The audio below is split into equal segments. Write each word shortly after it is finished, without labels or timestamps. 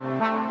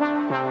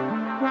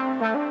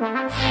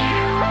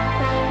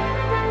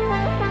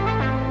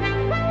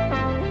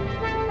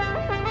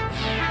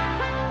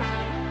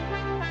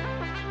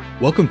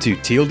Welcome to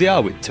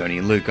TLDR with Tony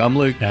and Luke. I'm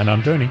Luke. And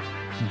I'm Tony.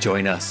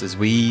 Join us as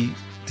we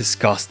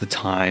discuss the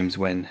times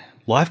when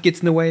life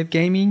gets in the way of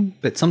gaming,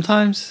 but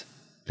sometimes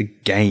the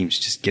games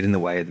just get in the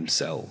way of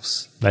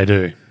themselves. They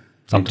do.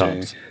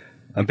 Sometimes.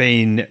 I've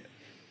been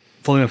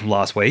following up from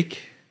last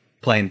week,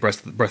 playing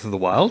Breath of the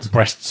Wild.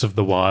 Breasts of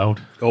the Wild.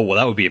 Oh, well,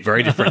 that would be a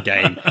very different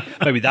game.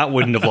 Maybe that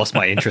wouldn't have lost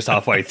my interest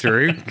halfway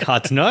through.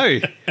 Hard to know.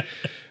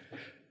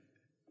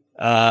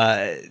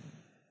 I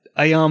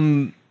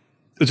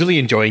was really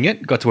enjoying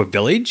it. Got to a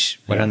village,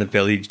 went around the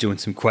village doing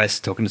some quests,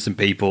 talking to some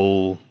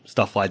people,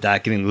 stuff like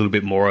that, getting a little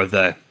bit more of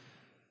the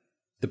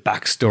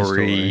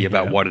backstory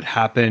about what had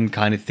happened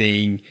kind of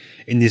thing.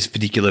 In this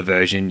particular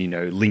version, you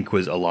know, Link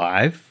was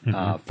alive,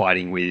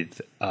 fighting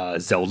with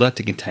Zelda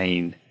to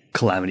contain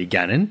Calamity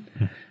Ganon.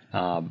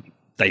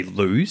 They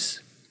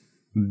lose.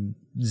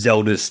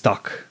 Zelda's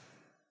stuck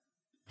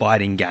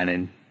biting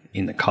Ganon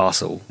in the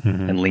castle,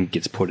 and Link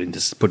gets put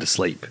to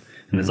sleep.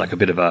 And there's like a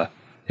bit of a...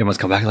 Everyone's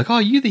come back like, oh,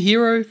 you the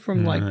hero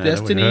from like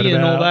Destiny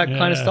and all that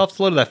kind of stuff. It's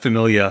a lot of that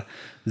familiar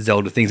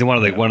Zelda things. And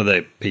one of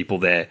the people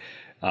there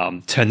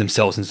turned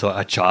themselves into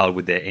a child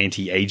with their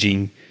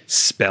anti-aging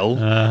spell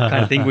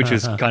kind of thing, which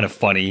was kind of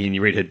funny. And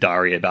you read her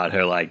diary about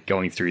her like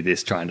going through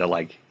this, trying to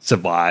like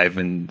survive.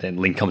 And then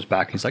Link comes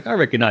back and he's like, I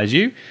recognize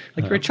you.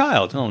 Like you're a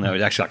child. Oh no,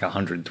 it's actually like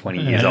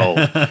 120 years old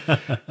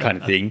kind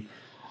of thing.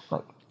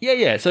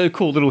 Yeah. So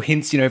cool little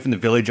hints, you know, from the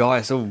village. Oh,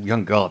 I saw a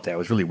young girl up there. It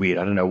was really weird.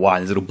 I don't know why.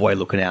 And there's a little boy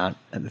looking out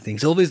at the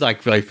things. All these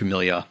like very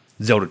familiar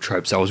Zelda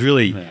tropes. So I was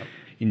really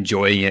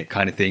enjoying it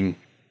kind of thing.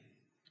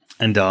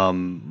 And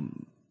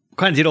kind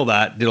of did all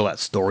that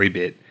story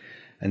bit.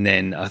 And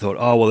then I thought,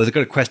 oh, well, there's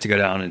got a quest to go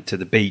down into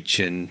the beach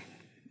and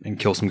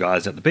kill some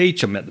guys at the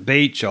beach. I'm at the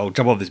beach. I'll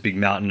jump off this big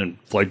mountain and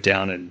float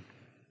down and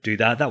do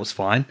that. That was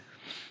fine.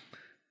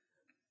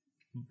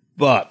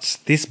 But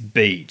this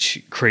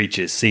beach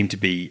creatures seem to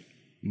be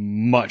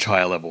much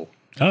higher level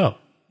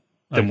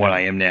than what I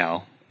am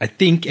now. I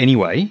think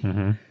anyway,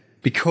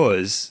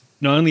 because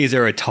not only is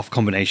there a tough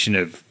combination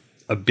of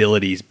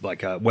abilities,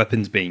 like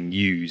weapons being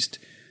used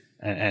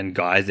and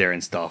guys there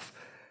and stuff,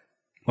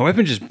 my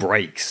weapon just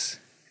breaks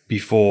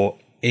before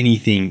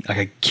anything, like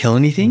I kill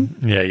anything.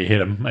 Yeah, you hit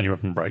them and your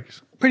weapon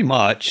breaks. Pretty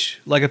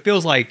much. Like it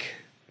feels like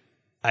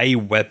a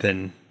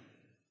weapon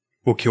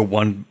will kill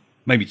one,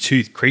 maybe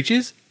two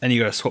creatures and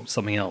you got to swap to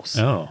something else.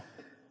 Oh.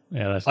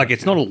 Yeah, that's like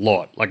it's not a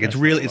lot. Like it's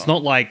really, it's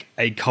not like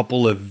a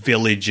couple of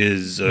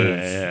villages of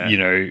you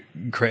know,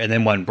 and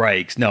then one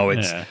breaks. No,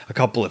 it's a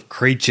couple of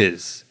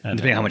creatures, and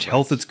depending on how much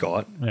health it's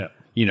got. Yeah,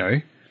 you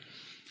know.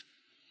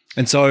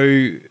 And so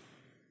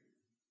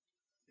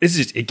this is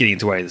just it getting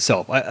into the way of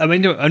itself. I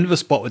mean, under the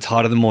spot was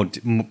harder than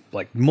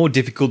more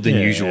difficult than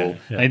usual.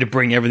 Yeah. I need to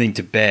bring everything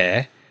to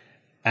bear,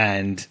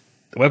 and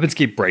the weapons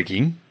keep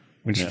breaking,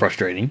 which is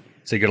frustrating.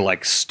 So you got to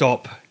like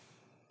stop.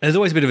 There's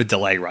always a bit of a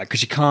delay, right?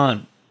 Because you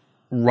can't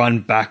run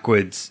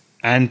backwards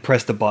and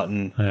press the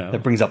button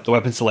that brings up the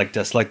weapon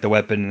selector, select the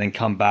weapon, and then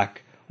come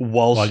back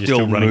while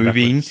still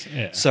moving.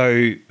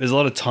 So there's a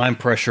lot of time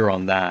pressure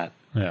on that.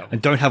 Yeah. I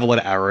don't have a lot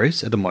of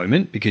arrows at the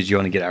moment because you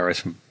only get arrows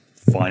from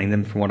finding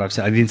them from what I've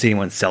seen. I didn't see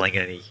anyone selling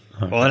any.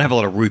 Well, I don't have a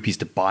lot of rupees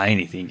to buy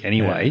anything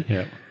anyway.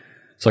 Yeah.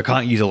 So I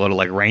can't use a lot of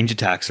like range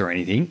attacks or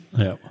anything.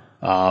 Yeah.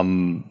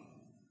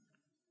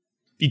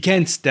 You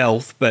can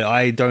stealth, but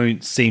I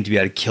don't seem to be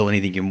able to kill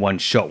anything in one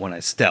shot when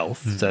I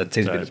stealth. So it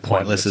seems a bit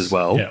pointless as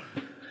well. Yeah.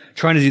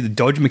 Trying to do the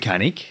dodge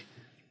mechanic,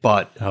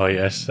 but... Oh,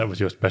 yes. That was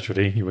your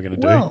specialty you were going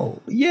to do.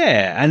 Well,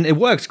 yeah. And it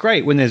works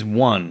great when there's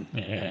one.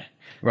 Yeah.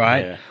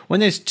 Right? Yeah. When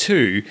there's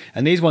two,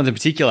 and these ones in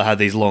particular have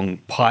these long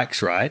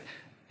pikes, right?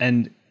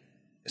 And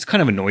it's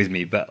kind of annoys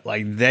me, but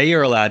like they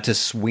are allowed to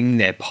swing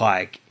their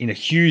pike in a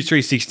huge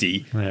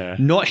 360,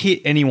 not hit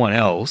anyone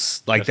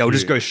else. Like they'll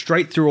just go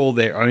straight through all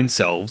their own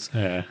selves,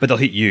 but they'll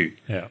hit you.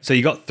 Yeah. So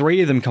you got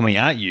three of them coming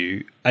at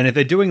you, and if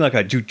they're doing like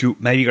a juke,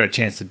 maybe you got a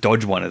chance to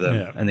dodge one of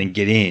them and then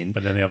get in.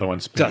 But then the other one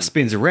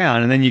spins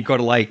around, and then you've got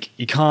to like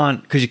you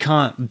can't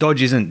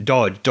dodge isn't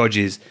dodge. Dodge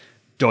is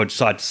dodge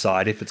side to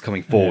side if it's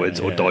coming forwards,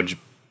 or dodge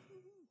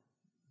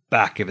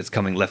back if it's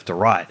coming left to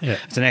right. Yeah.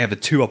 So now you have the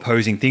two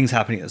opposing things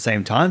happening at the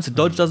same time. So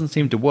dodge doesn't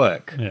seem to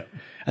work. Yeah.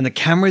 And the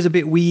camera is a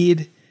bit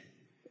weird.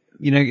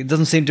 You know, it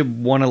doesn't seem to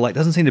want to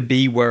doesn't seem to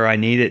be where I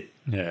need it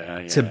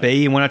to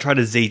be. And when I try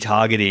to Z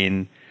target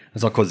in,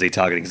 it's not called Z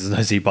targeting because there's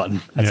no Z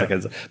button. But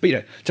you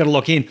know, try to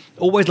lock in,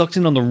 always locked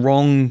in on the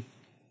wrong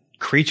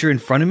creature in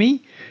front of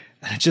me.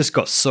 And it just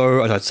got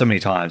I tried so many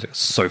times, I got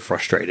so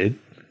frustrated.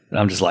 And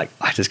I'm just like,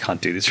 I just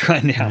can't do this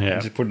right now. Yeah.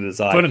 Just put it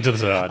aside. Put it to the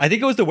side. I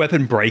think it was the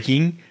weapon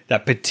breaking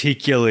that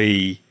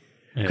particularly...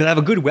 Because I have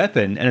a good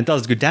weapon and it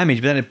does good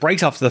damage, but then it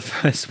breaks after the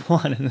first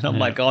one. And then I'm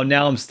like, oh,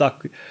 now I'm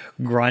stuck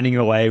grinding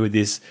away with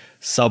this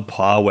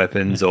subpar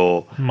weapons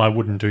or... My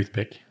wooden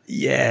toothpick.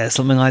 Yeah,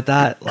 something like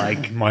that.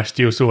 Like my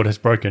steel sword has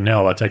broken.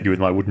 Now I'll take you with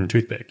my wooden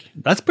toothpick.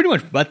 That's pretty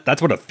much...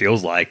 That's what it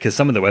feels like because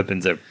some of the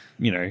weapons are,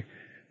 you know...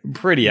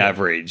 pretty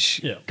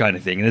average kind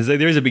of thing. And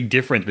there is a big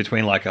difference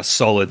between like a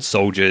solid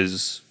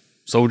soldier's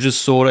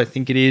sword, I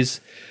think it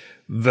is,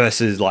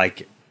 versus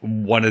like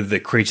one of the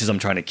creatures I'm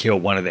trying to kill,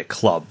 one of their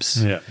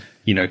clubs. Yeah.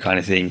 kind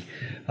of thing.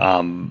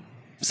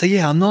 So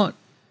yeah,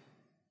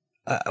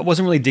 I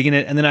wasn't really digging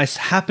it. And then I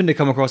happened to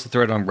come across a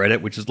thread on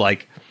Reddit, which is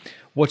like,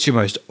 what's your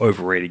most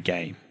overrated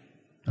game?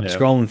 I'm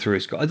scrolling through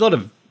a lot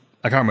of,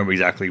 I can't remember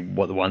exactly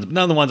what the ones, but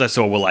none of the ones I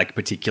saw were like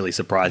particularly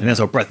surprising. Then I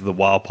saw Breath of the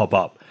Wild pop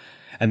up,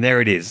 and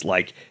there it is.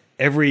 Like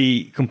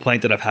every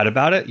complaint that I've had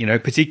about it,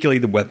 particularly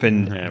the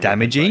weapon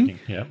damaging,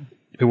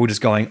 people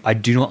just going, I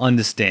do not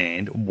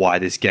understand why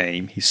this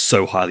game is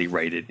so highly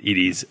rated. It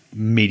is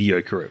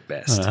mediocre at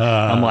best.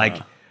 I'm like,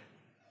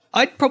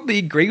 I'd probably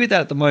agree with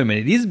that at the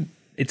moment.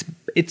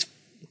 It's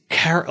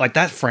like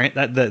that.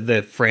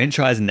 The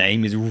franchise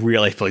name is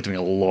really doing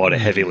a lot of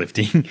heavy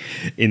lifting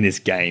in this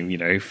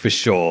game. For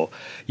sure.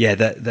 Yeah,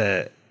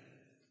 the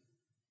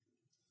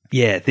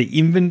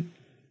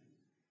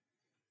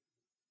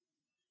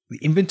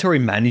inventory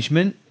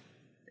management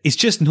is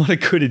just not a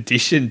good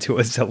addition to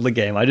a Zelda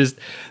game.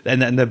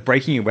 And the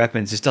breaking of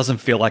weapons just doesn't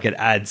feel like it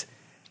adds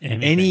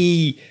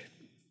any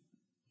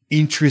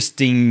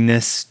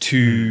interestingness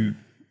to.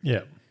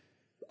 Yeah,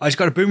 I just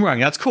got a boomerang.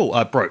 That's cool.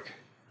 It broke.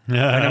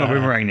 I have a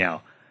boomerang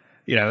now.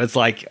 It's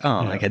like,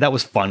 okay, that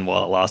was fun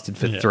while it lasted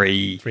for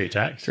three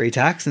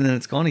attacks, and then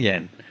it's gone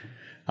again.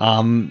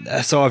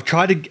 So I've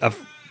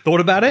thought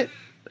about it,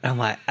 and I'm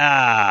like,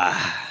 nah.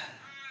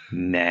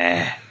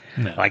 No.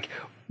 Like,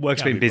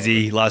 work's been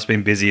busy, life's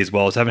been busy as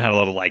well, so I haven't had a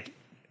lot of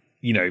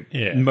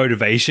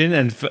motivation,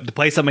 and to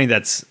play something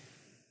that's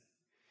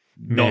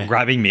not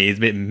grabbing me is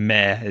a bit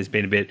meh. It's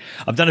been a bit.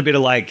 I've done a bit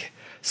of like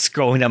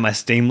scrolling down my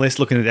Steam list,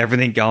 looking at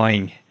everything,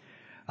 going,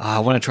 I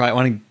want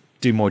to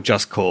do more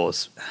Just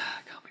Cause.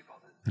 I can't be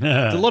bothered.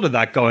 There's a lot of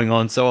that going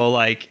on, so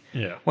I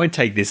won't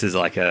take this as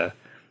like a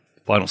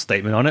final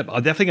statement on it. But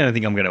I'm definitely going to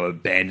think I'm going to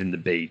abandon the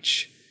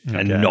beach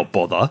and not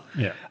bother.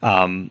 Yeah.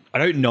 I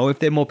don't know if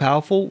they're more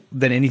powerful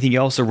than anything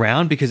else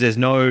around because there's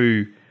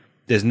no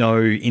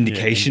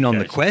indication on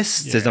the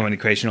quests. Yeah. There's no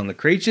indication on the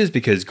creatures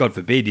because, God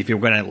forbid, if you're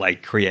going to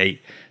like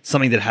create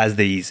something that has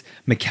these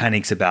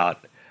mechanics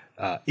about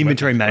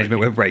inventory management,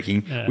 weapon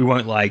breaking, we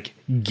won't like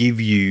give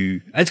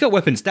you. And it's got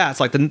weapon stats.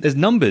 Like there's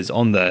numbers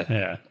on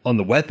the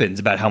weapons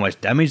about how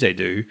much damage they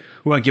do.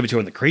 We won't give it to you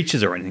on the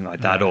creatures or anything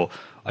like that. Or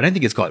I don't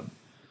think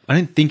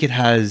it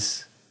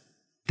has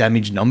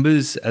damage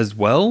numbers as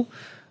well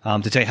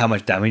to tell you how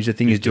much damage the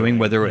thing is doing,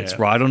 whether it's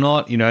right or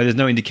not. There's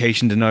no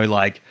indication to know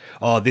like,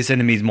 this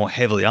enemy is more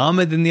heavily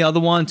armored than the other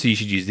one, so you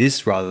should use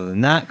this rather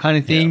than that kind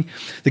of thing.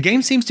 The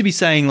game seems to be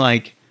saying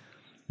like,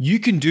 you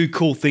can do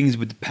cool things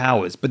with the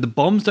powers, but the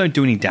bombs don't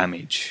do any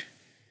damage.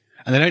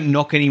 And they don't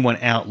knock anyone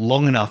out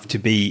long enough to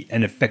be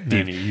an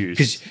effective use.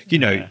 Because,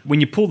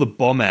 when you pull the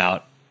bomb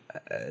out,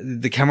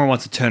 the camera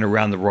wants to turn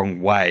around the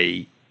wrong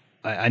way.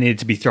 I needed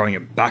to be throwing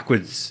it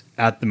backwards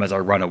at them as I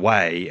run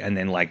away and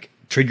then like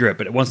trigger it.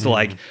 But it wants to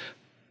like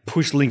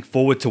push Link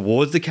forward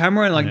towards the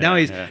camera. And like now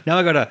I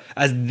got to,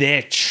 as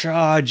they're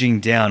charging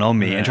down on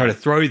me and try to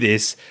throw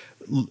this,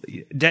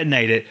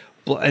 detonate it.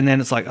 And then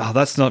it's like,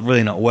 that's not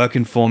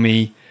working for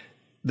me.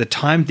 The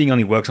time thing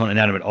only works on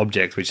inanimate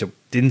objects, which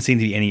didn't seem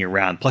to be any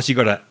around. Plus, you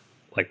got to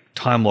like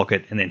time lock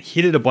it and then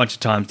hit it a bunch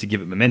of times to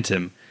give it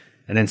momentum,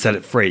 and then set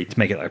it free to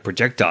make it like a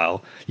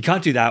projectile. You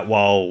can't do that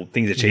while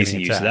things are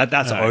chasing you. So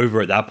that's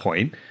over at that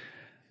point.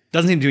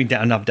 Doesn't seem to do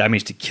enough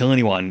damage to kill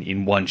anyone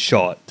in one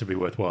shot to be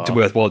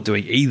worthwhile.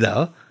 Doing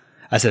either.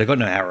 I said I got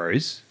no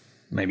arrows.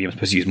 Maybe I'm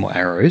supposed to use more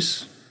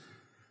arrows.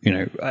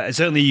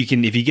 Certainly you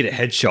can if you get a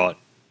headshot.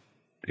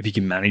 If you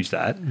can manage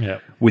that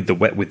with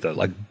the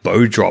like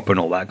bow drop and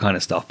all that kind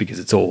of stuff, because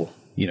it's all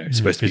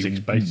supposed to be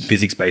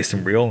physics based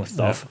and real and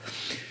stuff.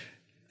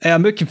 Yeah,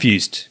 I'm a bit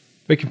confused.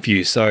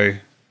 So I'm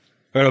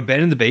gonna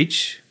abandon the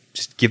beach.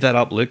 Just give that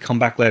up, Luke. Come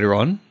back later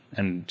on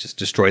and just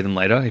destroy them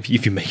later if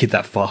you make it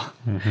that far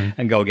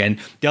and go again.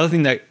 The other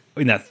thing that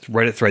in that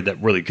Reddit thread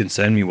that really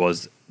concerned me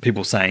was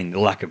people saying the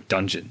lack of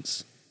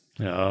dungeons.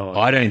 Oh,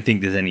 I don't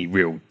think there's any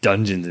real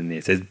dungeons in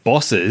this. There's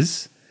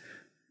bosses,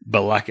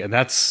 but and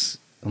that's.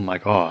 I'm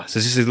like, so it's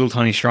just these little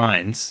tiny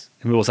shrines.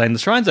 And people were saying the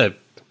shrines are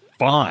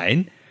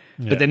fine,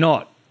 but they're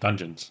not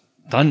dungeons.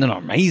 They're not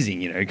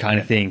amazing, kind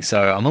of thing.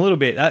 So I'm a little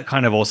bit, that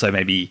kind of also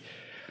maybe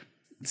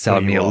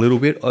soured me a little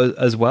bit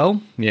as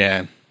well.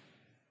 Yeah.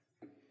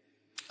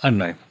 I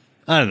don't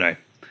know.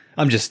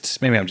 I'm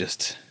just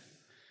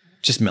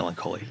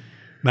melancholy.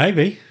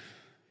 Maybe.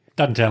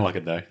 Doesn't sound like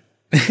it though.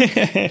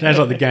 Sounds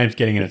like the game's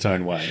getting in its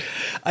own way.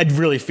 I'd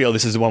really feel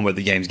this is the one where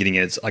the game's getting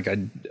its, like,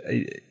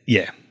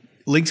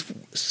 Link's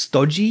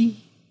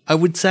stodgy, I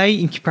would say,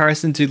 in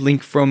comparison to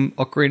Link from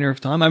Ocarina of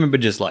Time. I remember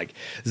just like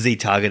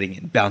Z-targeting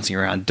and bouncing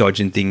around,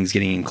 dodging things,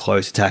 getting in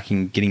close,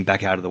 attacking, getting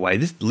back out of the way.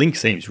 This Link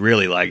seems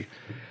really like,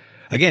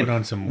 again, put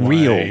on some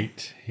real.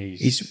 Weight.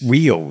 He's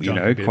real,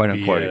 quote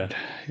unquote.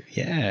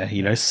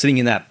 Yeah, sitting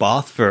in that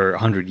bath for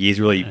 100 years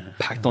really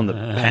packed on the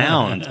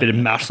pounds. Bit of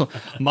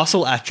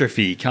muscle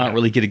atrophy. Can't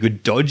really get a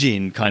good dodge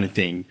in kind of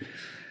thing.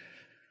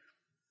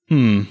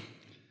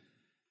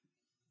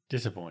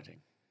 Disappointing.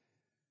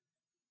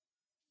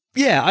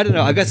 Yeah, I don't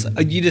know. I guess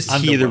you just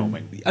hear the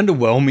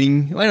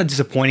underwhelming. Well, not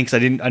disappointing because I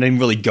didn't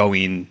really go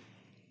in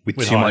with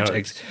With too high much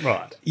hopes.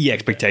 Right.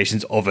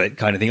 expectations of it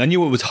kind of thing. I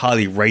knew it was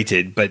highly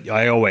rated, but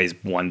I always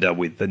wonder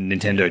with the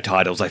Nintendo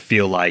titles, I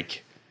feel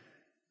like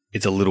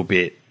it's a little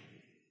bit,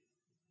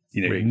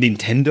 Rigged.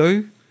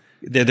 Nintendo,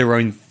 they're their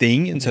own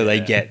thing, and so they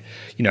get,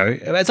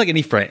 it's like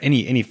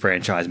any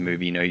franchise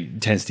movie,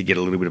 tends to get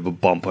a little bit of a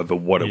bump over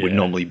what it would Yeah.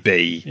 normally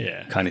be,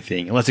 Yeah. kind of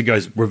thing, unless it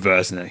goes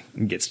reverse and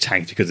it gets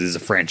tanked because it is a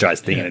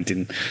franchise thing and it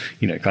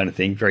didn't, kind of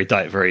thing. Very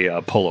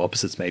polar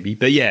opposites maybe,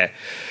 but yeah,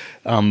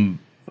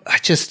 I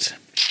just.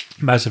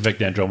 Mass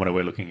Effect Andromeda,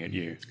 we're looking at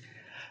you.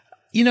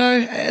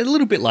 A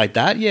little bit like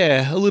that,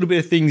 yeah. A little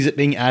bit of things that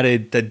being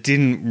added that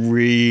didn't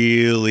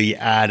really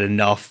add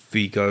enough for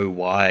you go,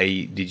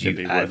 why did you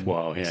be add?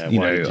 worthwhile, yeah.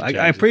 Why did you change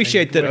I it?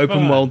 appreciate that Things were open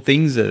fun. world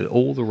things are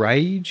all the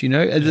rage,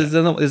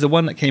 There's a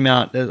one that came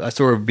out, I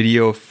saw a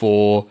video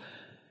for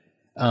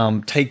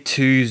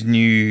Take-Two's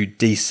new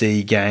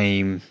DC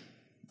game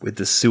with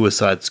the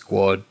Suicide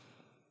Squad.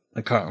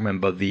 I can't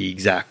remember the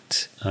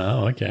exact...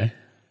 Oh, okay.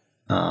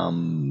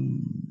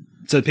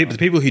 So the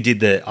people who did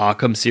the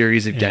Arkham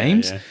series of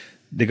games, yeah.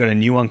 they got a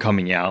new one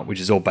coming out, which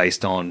is all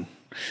based on.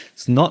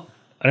 It's not.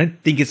 I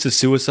don't think it's the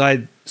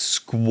Suicide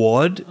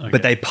Squad,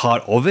 but they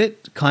part of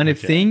it, kind of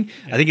thing.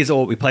 I think it's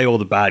all we play all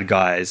the bad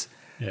guys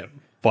Yep.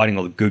 fighting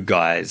all the good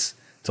guys.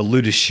 It's a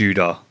looter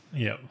shooter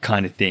Yep.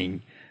 kind of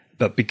thing,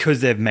 but because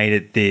they've made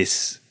it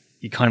this,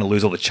 you kind of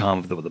lose all the charm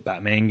of what the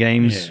Batman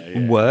games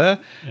were,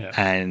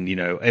 and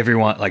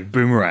everyone like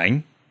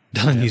Boomerang.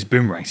 Doesn't use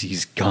boomerangs, he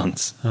uses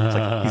guns. It's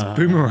like he's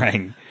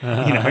boomerang.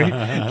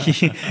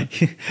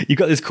 You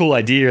got this cool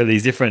idea of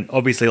these different,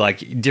 obviously,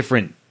 like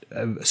different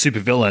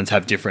supervillains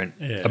have different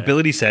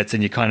ability sets,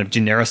 and you're kind of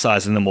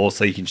genericizing them all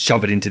so you can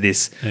shove it into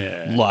this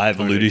live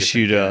Totally looter different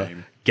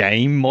shooter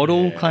game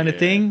model kind of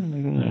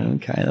thing.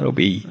 Okay, that'll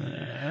be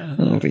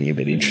a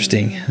bit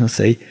interesting. We'll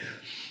see.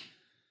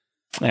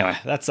 Anyway,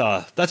 that's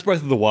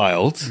Breath of the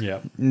Wild. Yeah.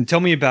 And tell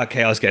me about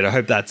Chaos Gate. I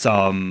hope that's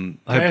I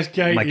Chaos hope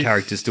Gate my is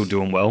character's still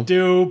doing well.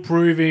 Still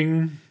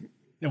proving.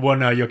 Well,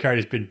 no, your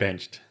character's been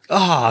benched.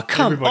 Ah,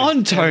 come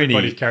on, Tony.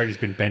 Everybody's character's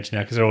been benched now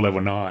because they're all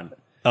level 9.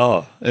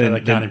 Oh, So they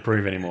can't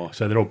improve anymore.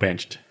 So they're all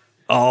benched.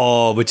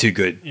 oh, we're too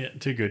good. Yeah,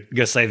 too good. You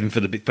got to save them for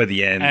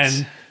the end.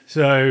 And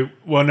so,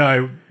 well,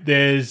 no,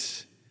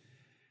 there's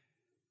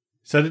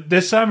so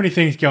many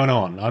things going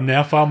on. I'm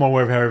now far more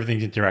aware of how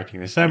everything's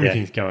interacting. There's so many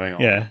things going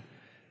on. yeah,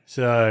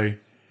 So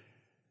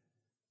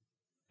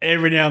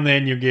every now and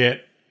then you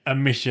get a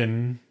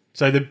mission.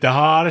 So the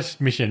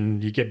hardest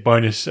mission, you get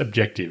bonus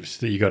objectives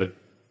that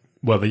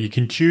that you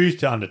can choose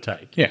to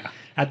undertake. yeah.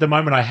 At the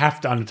moment, I have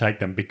to undertake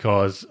them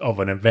because of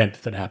an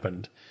event that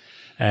happened.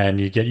 And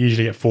you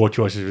usually get 4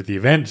 choices with the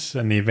events,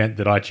 and the event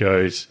that I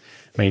chose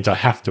means I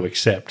have to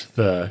accept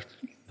the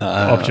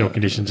optional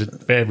conditions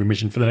for every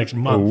mission for the next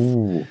month.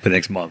 Ooh, for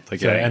next month. Okay.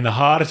 So, and the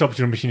hardest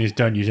optional mission is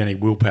don't use any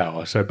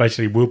willpower. So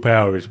basically,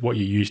 willpower is what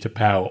you use to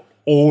power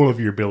all of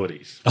your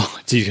abilities. oh,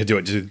 so you can do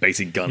it just with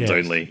basic guns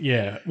only.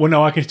 Yeah. Well,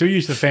 no, I can still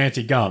use the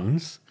fancy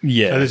guns.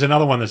 Yeah. So there's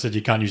another one that says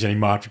you can't use any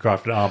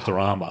mastercrafted arms or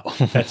armor.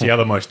 That's the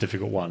other most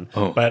difficult one.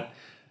 Oh. But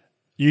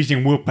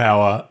using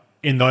willpower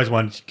in those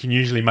ones can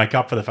usually make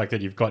up for the fact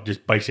that you've got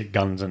just basic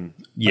guns and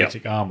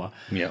basic armor.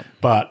 Yeah.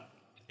 But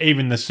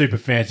even the super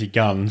fancy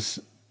guns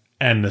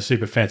and the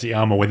super fancy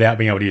armor without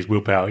being able to use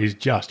willpower is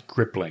just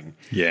crippling.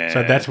 Yeah.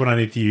 So that's when I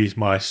need to use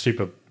my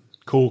super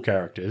cool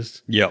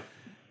characters. Yep.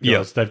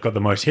 Because they've got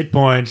the most hit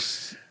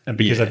points, and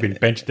because they've been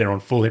benched, they're on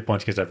full hit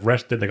points because they've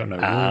rested, they've got no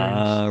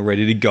wounds.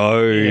 Ready to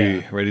go.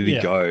 Yeah. Ready to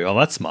Yeah. go. Oh,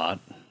 that's smart.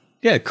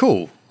 Yeah,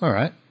 cool. All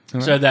right.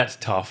 So that's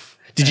tough.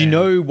 Did you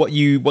know what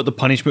the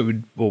punishment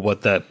would, or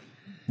what the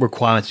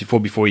requirements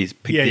before you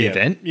pick the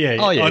event? Yeah.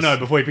 Oh, yes. Oh, no,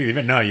 before you pick the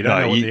event. No, you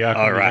don't know what the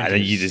outcome all of the right, event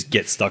and is. you just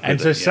get stuck And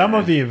with so it. some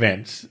of the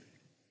events,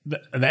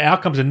 the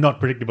outcomes are not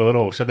predictable at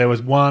all. So there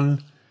was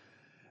one,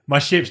 my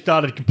ship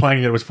started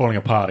complaining that it was falling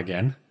apart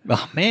again.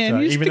 Oh man, So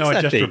you just even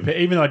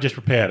though I just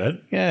repaired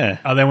it, yeah.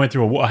 I then went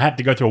through I had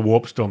to go through a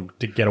warp storm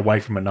to get away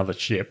from another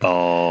ship.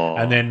 Oh,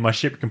 And then my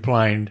ship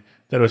complained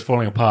that it was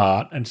falling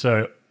apart, and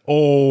so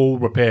all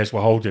repairs were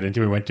halted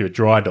until we went to a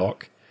dry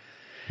dock.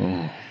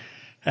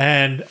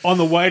 And on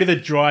the way to the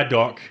dry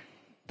dock,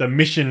 the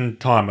mission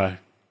timer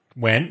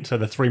went. So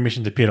the 3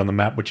 missions appeared on the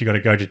map, which you got to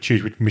go to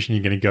choose which mission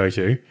you're going to go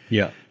to.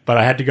 yeah. But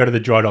I had to go to the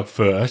dry dock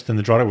first, and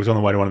the dry dock was on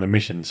the way to one of the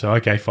missions. So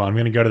okay, fine, I'm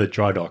going to go to the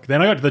dry dock.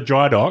 Then I got to the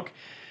dry dock,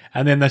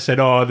 and then they said,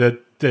 "Oh,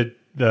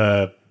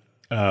 the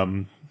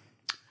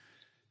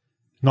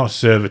not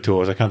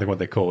servitors, I can't think what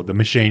they're called. The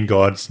machine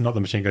gods, not the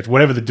machine gods,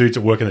 whatever the dudes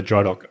that work in the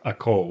dry dock are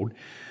called.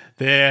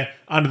 They're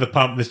under the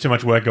pump. There's too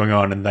much work going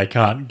on, and they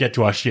can't get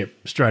to our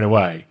ship straight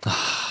away.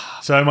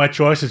 So my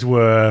choices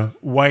were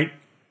wait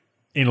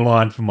in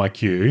line for my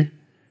queue."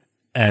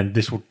 And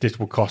this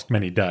will cost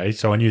many days,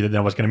 so I knew that I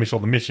was going to miss all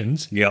the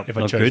missions if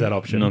I chose that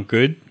option. Not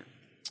good.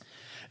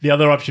 The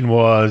other option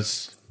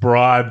was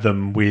bribe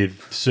them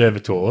with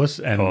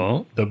servitors, and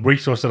the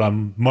resource that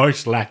I'm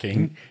most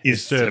lacking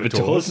is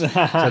servitors. So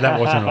that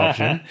wasn't an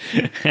option.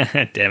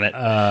 Damn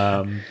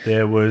it.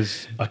 There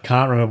was, I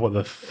can't remember what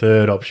the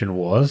third option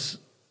was.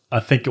 I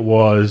think it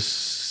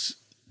was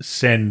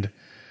send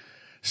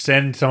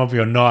send some of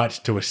your knights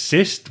to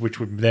assist, which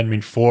would then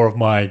mean 4 of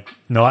my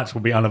knights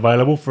will be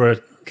unavailable for an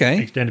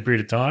extended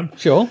period of time.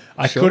 Sure.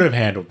 I could have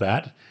handled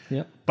that.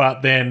 Yep.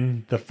 But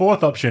then the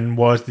fourth option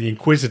was the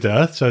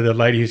Inquisitor, so the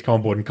lady who's come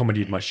on board and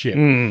commandeered my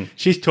ship.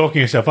 She's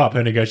talking herself up,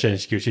 her negotiating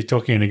skills. She's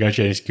talking her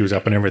negotiating skills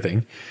up and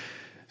everything.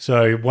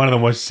 So one of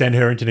them was send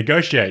her in to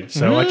negotiate.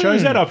 So I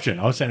chose that option.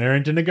 I'll send her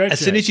in to negotiate. As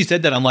soon as you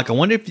said that, I'm like, I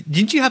wonder if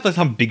didn't you have like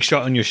some big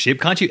shot on your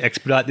ship? Can't you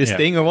expedite this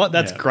thing or what?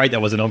 That's great.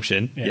 That was an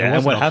option. Yeah.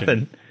 And what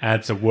happened? And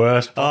it's the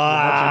worst option you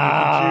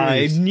I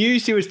can choose. knew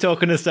she was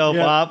talking herself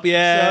up.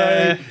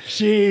 Yeah. So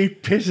she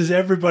pisses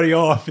everybody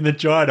off in the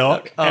dry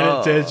dock, and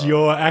it says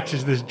your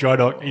access to this dry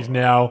dock is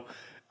now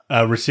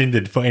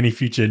rescinded for any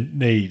future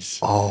needs.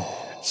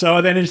 So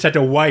I then just had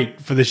to wait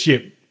for the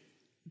ship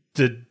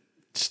to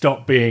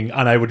stop being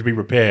unable to be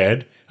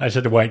repaired. I just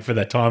had to wait for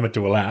that timer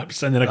to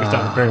elapse, and then I could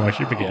start repairing my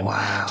ship again.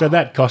 Wow. So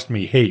that cost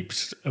me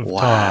heaps of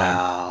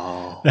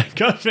time. That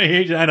cost me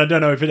heaps, and I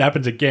don't know if it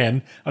happens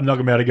again. I'm not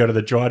going to be able to go to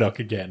the dry dock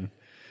again.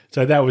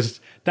 So that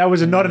was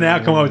not an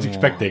outcome I was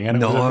expecting,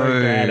 and it was a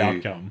very bad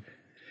outcome.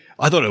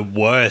 I thought at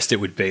worst it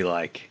would be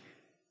like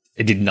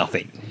it did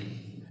nothing.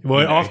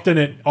 Well, often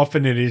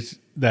it is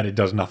that it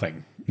does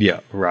nothing. Yeah,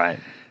 right.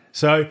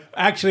 So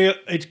actually,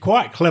 it's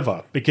quite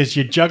clever because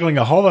you're juggling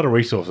a whole lot of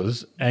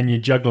resources and you're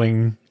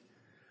juggling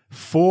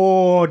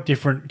 4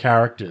 different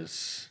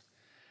characters.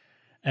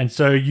 And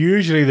so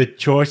usually the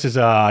choices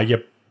are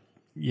you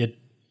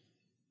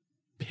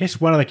piss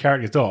one of the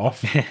characters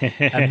off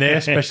and their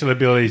special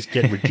abilities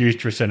get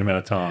reduced for a certain amount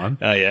of time.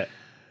 Oh, yeah.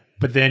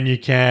 But then you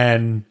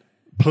can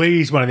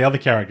please one of the other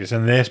characters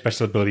and their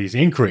special abilities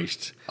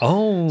increased.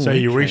 Oh, so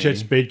your research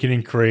speed can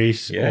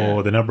increase,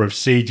 or the number of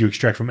seeds you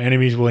extract from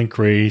enemies will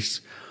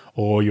increase,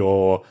 or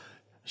your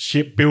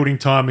ship building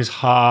time is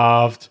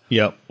halved.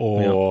 Yep.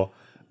 Or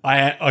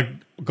I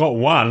got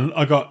one.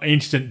 I got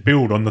instant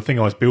build on the thing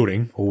I was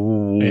building.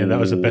 Ooh. Yeah, that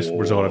was the best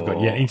result I've got.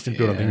 Yeah, instant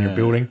build on the thing you're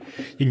building.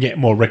 You can get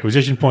more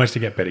requisition points to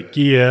get better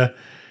gear.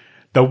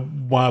 The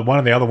one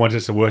of the other ones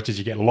that's the worst is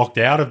you get locked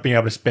out of being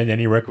able to spend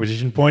any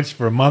requisition points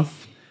for a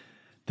month.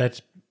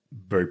 That's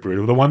very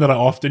brutal. The one that I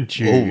often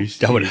choose,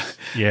 that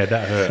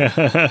hurt.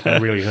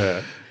 That really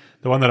hurt.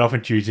 The one that I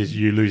often choose is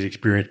you lose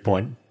experience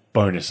point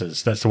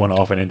bonuses. That's the one I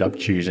often end up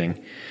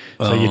choosing.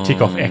 So you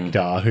tick off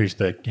Ekdar, who's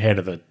the head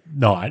of the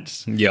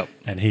knights. Yep.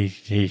 And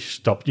he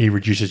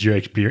reduces your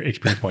experience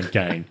point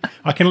gain.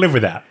 I can live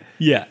with that.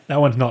 Yeah. That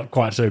one's not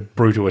quite so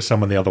brutal as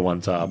some of the other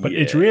ones are, but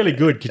it's really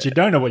good because you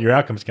don't know what your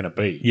outcome's going to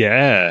be.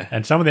 Yeah.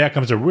 And some of the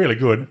outcomes are really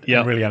good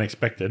and really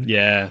unexpected.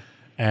 Yeah.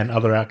 And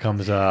other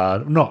outcomes are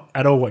not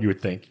at all what you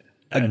would think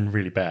and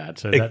really bad.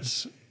 So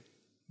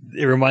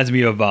it reminds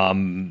me of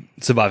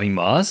Surviving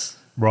Mars.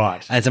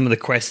 Right. And some of the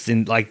quests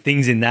and like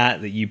things in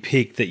that you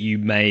pick that you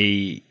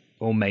may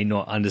or may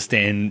not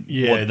understand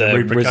what the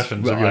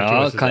repercussions of your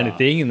choices kind are. of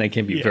thing, and they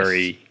can be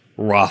very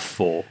rough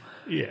or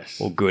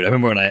good. I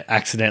remember when I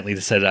accidentally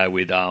decided I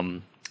would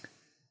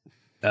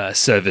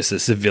service a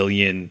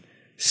civilian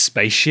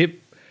spaceship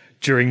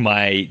during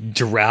my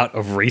drought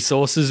of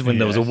resources when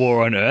there was a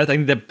war on Earth.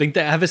 I think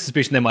they have a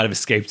suspicion they might have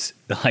escaped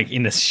like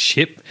in a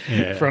ship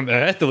from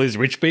Earth, all these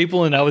rich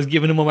people, and I was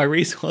giving them all my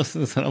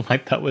resources, and I'm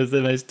like, that was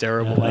the most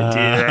terrible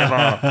idea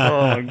ever.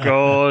 Oh my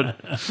God.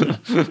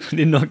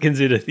 Did not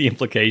consider the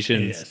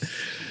implications.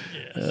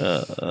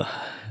 That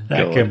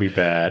can be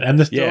bad. And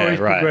the story's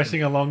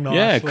progressing along nicely.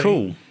 Yeah,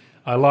 cool.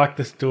 I like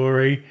the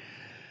story.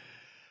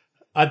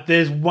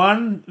 There's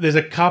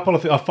a couple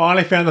of, I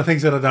finally found the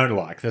things that I don't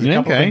like. There's a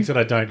couple of things that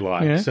I don't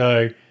like. Yeah.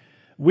 So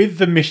with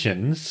the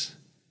missions,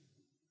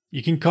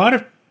 you can kind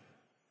of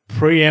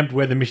preempt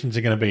where the missions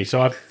are going to be.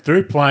 So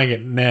through playing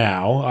it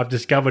now, I've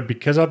discovered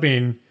because I've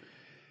been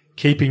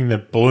keeping the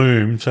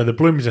bloom, so the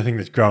bloom is a thing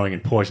that's growing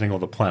and poisoning all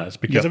the planets.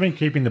 Because I've been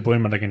keeping the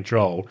bloom under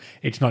control,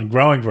 it's not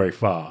growing very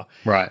far.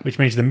 Right. Which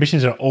means the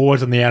missions are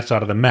always on the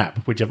outside of the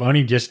map, which I've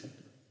only just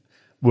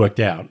worked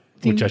out.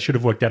 Which I should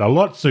have worked out a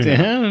lot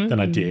sooner than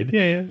I did.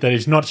 Yeah. That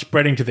it's not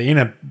spreading to the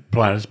inner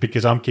planets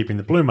because I'm keeping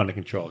the bloom under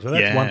control. So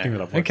that's one thing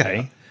that I've worked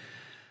out.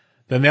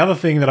 Then the other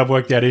thing that I've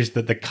worked out is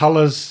that the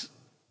colours,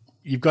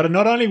 you've got to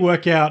not only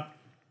work out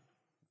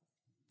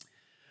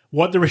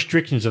what the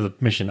restrictions of the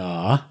mission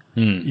are,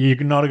 you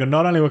can not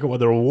only work out what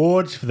the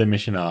rewards for the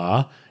mission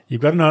are, you've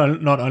got to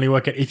not only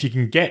work out if you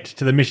can get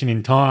to the mission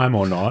in time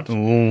or not.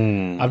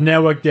 I've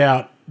now worked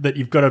out that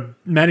you've got to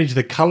manage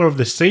the colour of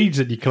the seeds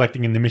that you're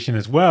collecting in the mission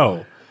as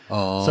well.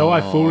 So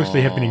I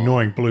foolishly have been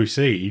ignoring blue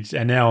seeds,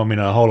 and now I'm in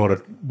a whole lot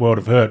of world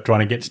of hurt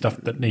trying to get stuff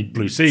that need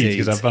blue seeds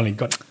because I've only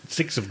got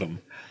 6 of them.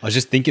 I was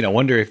just thinking, I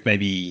wonder if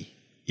maybe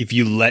if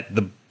you let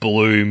the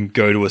bloom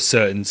go to a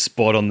certain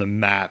spot on the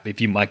map,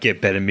 if you might get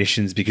better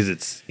missions because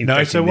it's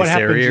infecting this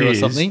area or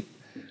something.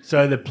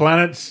 So the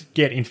planets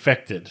get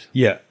infected.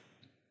 Yeah.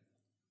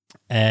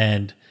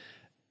 And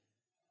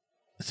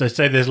so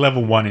say there's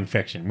level 1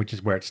 infection, which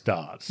is where it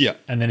starts. Yeah.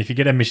 And then if you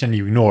get a mission and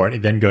you ignore it,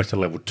 it then goes to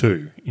level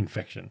 2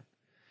 infection.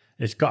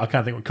 I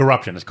can't think of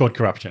corruption. It's called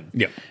corruption.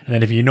 Yeah. And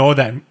then if you ignore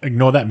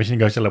that mission, it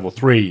goes to level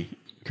 3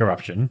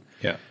 corruption.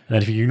 Yeah. And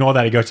then if you ignore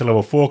that, it goes to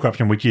level 4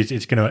 corruption, which is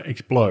it's going to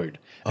explode.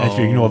 And if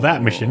you ignore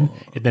that mission,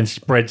 it then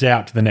spreads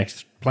out to the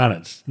next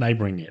planets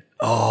neighboring it.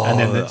 And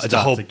then it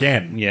starts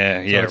again. Yeah,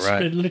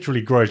 right. It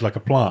literally grows like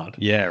a plant.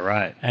 Yeah,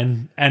 right.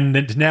 And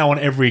it's now on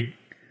every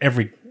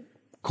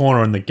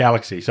corner in the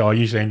galaxy. So I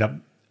usually end up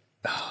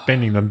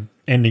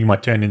ending my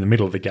turn in the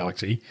middle of the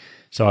galaxy.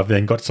 So I've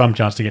then got some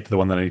chance to get to the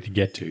one that I need to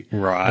get to.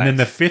 Right. And then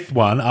the 5th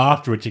one,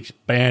 after it's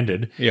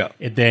expanded,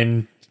 it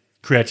then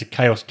creates a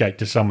chaos gate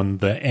to summon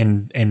the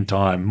end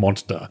time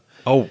monster.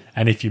 Oh.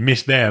 And if you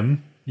miss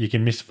them, you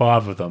can miss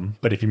 5 of them.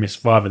 But if you miss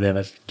 5 of them,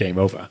 that's game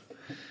over.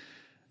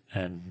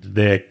 And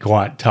they're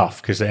quite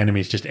tough because the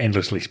enemies just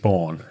endlessly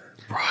spawn.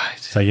 Right.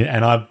 So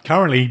and I'm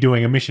currently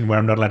doing a mission where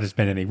I'm not allowed to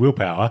spend any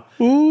willpower,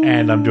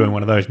 and I'm doing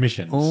one of those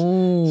missions.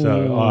 Ooh.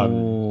 So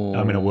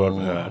I'm in a world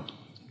of hurt.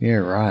 Yeah,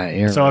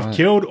 right. So I've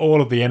killed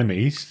all of the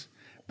enemies,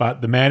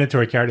 but the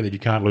mandatory character that you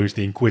can't lose,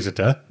 the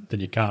Inquisitor, that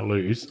you can't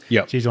lose,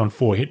 she's on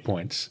 4 hit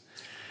points.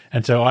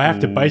 And so I have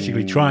to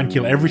basically try and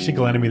kill every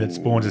single enemy that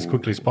spawns as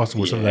quickly as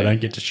possible so that they don't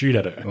get to shoot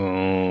at her.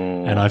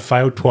 And I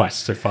failed twice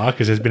so far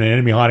because there's been an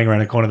enemy hiding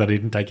around a corner that I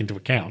didn't take into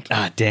account.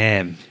 Ah,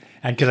 damn.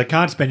 And because I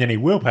can't spend any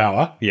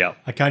willpower,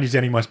 I can't use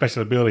any of my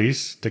special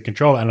abilities to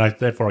control it, and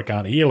therefore I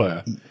can't heal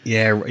her.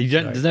 Yeah,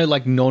 there's no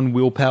like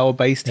non-willpower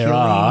based healing. There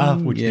are,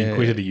 which the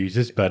Inquisitor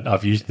uses, but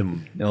I've used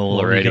them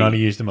already. You can only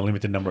use them a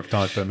limited number of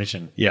times per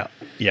mission. Yeah.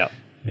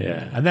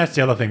 And that's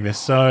the other thing. There's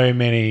so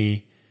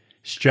many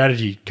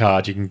strategy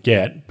cards you can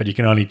get, but you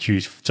can only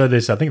choose. So I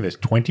think there's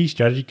 20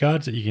 strategy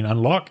cards that you can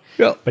unlock,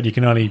 but you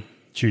can only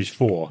choose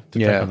 4 to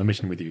take on the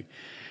mission with you.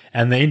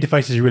 And the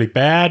interface is really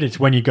bad. It's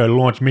when you go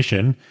launch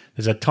mission,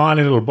 there's a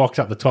tiny little box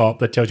up the top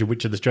that tells you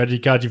which of the strategy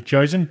cards you've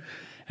chosen,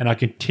 and I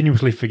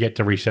continuously forget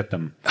to reset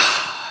them.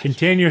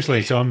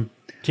 Continuously. So I'm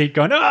keep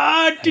going,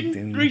 I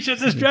didn't reset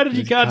the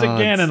strategy cards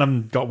again, and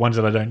I've got ones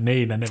that I don't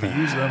need. I never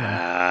use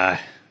them.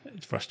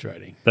 It's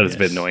frustrating. That is a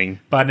bit annoying.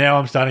 But now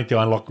I'm starting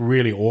to unlock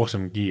really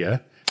awesome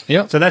gear.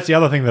 Yeah. So that's the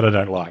other thing that I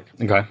don't like.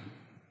 Okay.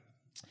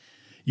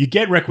 You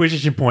get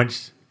requisition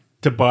points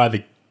to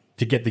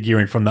get the gear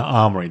in from the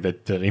armory,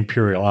 the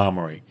Imperial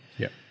Armory.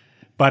 Yeah.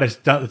 But it's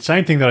the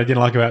same thing that I didn't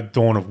like about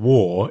Dawn of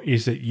War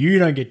is that you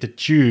don't get to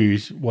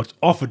choose what's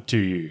offered to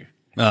you.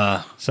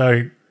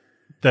 So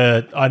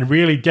I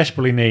really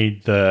desperately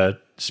need the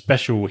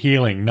special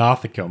healing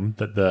Narthicum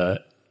that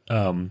the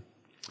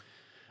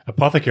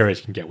apothecaries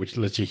can get, which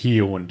lets you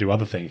heal and do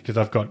other things, because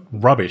I've got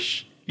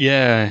rubbish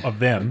of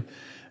them.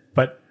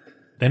 But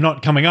they're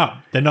not coming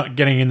up. They're not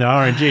getting in the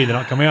RNG. They're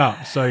not coming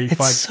up. So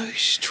it's so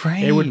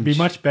strange. It would be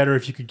much better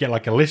if you could get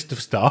like a list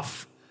of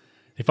stuff.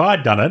 If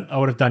I'd done it, I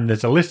would have done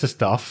there's a list of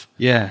stuff.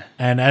 Yeah.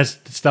 And as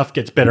the stuff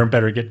gets better and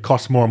better, it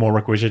costs more and more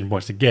requisition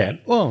points to get.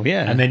 Oh,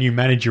 yeah. And then you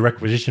manage your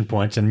requisition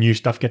points and new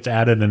stuff gets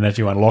added. And as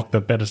you unlock the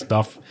better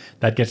stuff,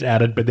 that gets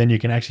added. But then you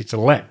can actually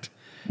select.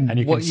 And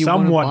you can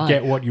somewhat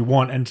get what you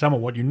want and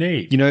somewhat what you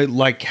need. You know,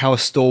 like how a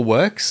store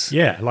works?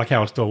 Yeah, like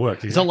how a store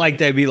works. Exactly. It's not like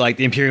they'd be like,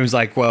 the Imperium's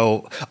like,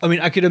 well, I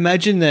mean, I could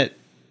imagine that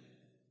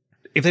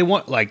if they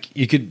want, like,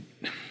 you could,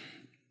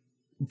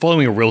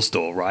 following a real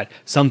store, right?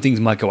 Some things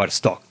might go out of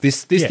stock.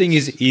 This thing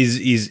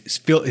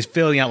is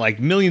filling out like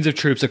millions of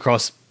troops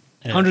across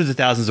hundreds of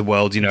thousands of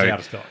worlds, you know. It's out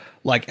of stock.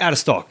 Like out of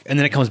stock. And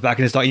then it comes back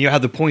and it's like, you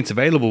have the points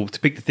available to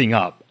pick the thing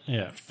up.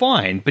 Yeah.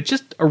 Fine. But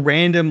just a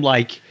random,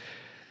 like,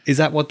 is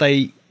that what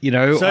they... You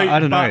know, so,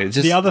 I don't know. It's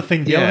just, the other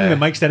thing that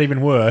makes that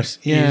even worse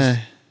is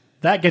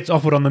that gets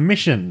offered on the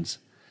missions.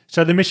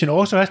 So the mission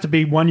also has to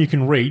be one you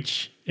can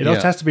reach. It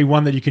also has to be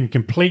one that you can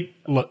complete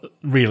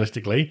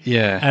realistically.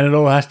 Yeah. And it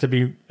also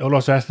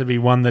has to be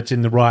one that's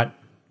in the right,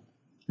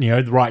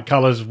 the right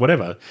colors,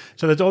 whatever.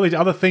 So there's all these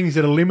other things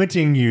that are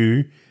limiting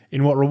you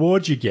in what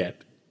rewards you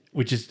get,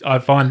 which is, I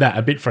find that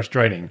a bit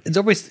frustrating. It's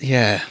always,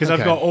 because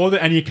I've got all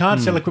and you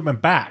can't sell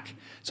equipment back.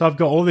 So I've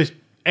got all this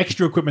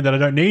extra equipment that I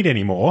don't need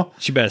anymore.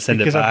 You better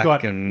send it back.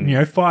 Because I've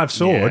got 5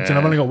 swords and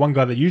I've only got one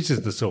guy that uses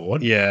the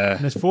sword. Yeah.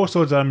 And there's 4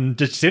 swords I'm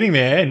just sitting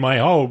there in my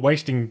hole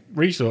wasting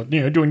resource,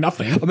 doing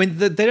nothing. I mean,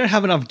 they don't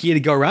have enough gear to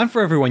go around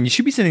for everyone. You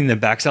should be sending them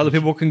back so other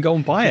people can go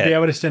and buy it. Be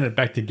able to send it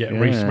back to get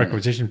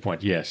requisition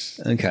point, yes.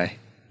 Okay.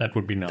 That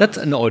would be nice. That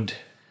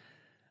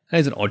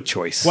is an odd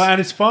choice. Well, and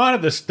it's fine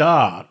at the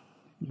start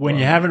when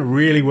you haven't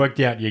really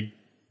worked out your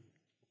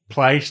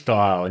play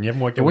style and you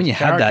haven't worked out when you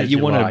have that, you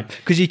want to,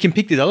 because you can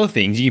pick these other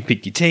things. You can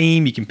pick your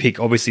team, you can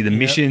pick obviously the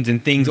missions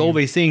and things, all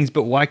these things.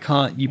 But why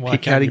can't you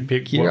pick how to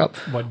gear up?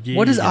 What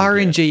does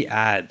RNG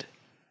add?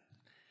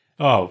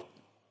 Oh,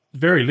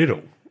 very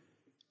little.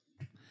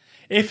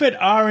 If it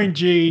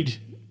RNG'd,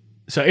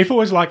 so if it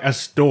was like a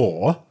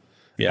store,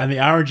 and the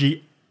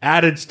RNG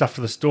added stuff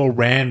to the store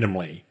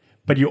randomly,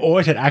 but you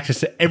always had access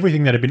to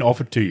everything that had been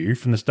offered to you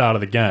from the start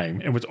of the game,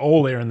 it was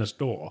all there in the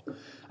store,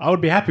 I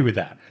would be happy with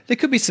that. There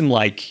could be some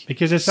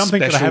because there's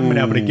something that I haven't been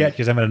able to get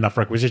because I haven't had enough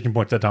requisition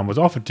points that time was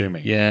offered to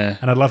me. Yeah.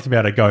 And I'd love to be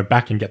able to go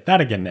back and get that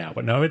again now,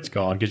 but no, it's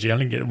gone because you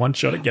only get one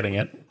shot at getting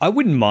it. I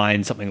wouldn't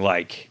mind something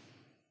like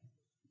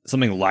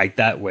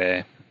that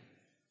where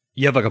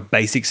you have like a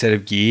basic set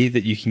of gear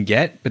that you can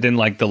get, but then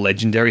like the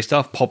legendary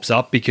stuff pops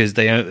up because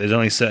there's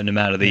only a certain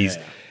amount of these,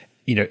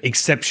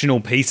 exceptional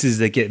pieces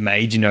that get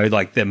made.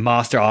 Like the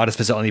master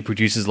artificer only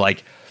produces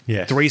like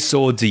 3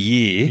 swords a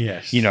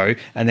year.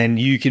 And then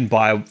you can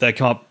buy. They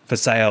come up for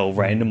sale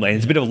randomly. And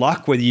it's a bit of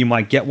luck whether you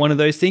might get one of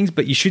those things,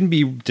 but you shouldn't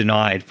be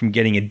denied from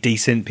getting a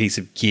decent piece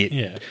of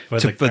kit for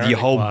the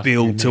whole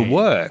build to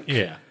work.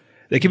 Yeah,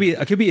 there could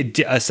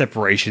be a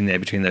separation there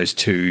between those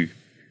two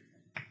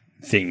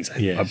things,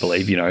 I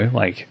believe,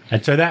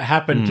 And so that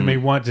happened to me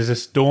once. There's a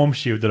storm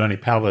shield that only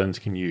paladins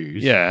can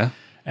use. Yeah.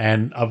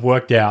 And I've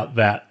worked out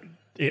that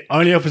it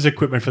only offers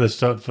equipment for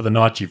the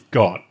knights you've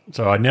got.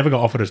 So I never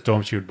got offered a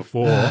storm shield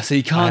before. So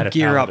you can't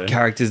gear up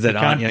characters that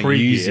aren't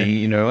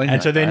using,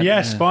 And so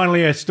then,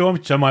 finally a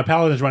storm. So my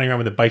paladin's running around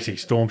with a basic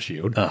storm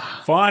shield.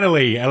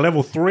 Finally, a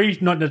level 3,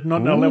 not a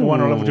level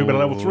 1 or level 2, but a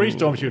level 3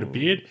 storm shield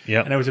appeared.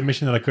 Yep. And it was a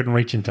mission that I couldn't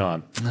reach in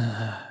time.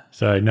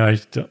 So no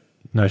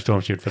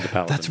storm shield for the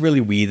paladin. That's really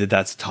weird.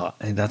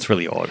 That's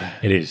really odd.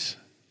 It is.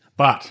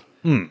 But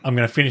I'm going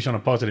to finish on a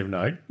positive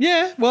note.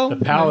 Yeah, well, the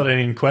paladin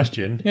in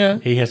question,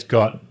 he has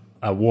got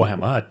a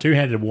warhammer, a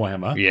 2-handed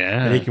warhammer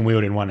that he can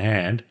wield in one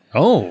hand.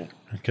 Oh,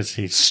 because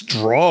he's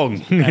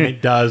strong. And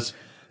it does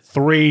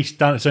 3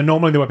 stun. So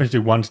normally the weapons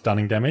do 1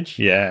 stunning damage.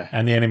 Yeah.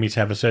 And the enemies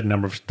have a certain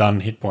number of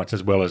stun hit points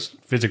as well as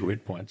physical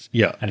hit points.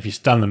 Yeah. And if you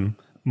stun them,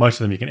 most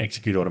of them you can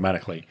execute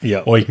automatically.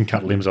 Yeah. Or you can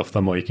cut limbs off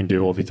them, or you can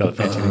do all these other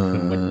fancy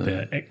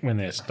things when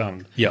they're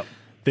stunned. Yeah.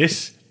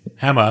 This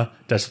hammer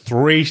does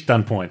 3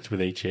 stun points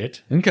with each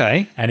hit.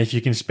 Okay. And if you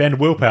can spend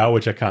willpower,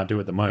 which I can't do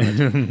at the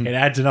moment, it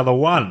adds another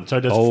 1. So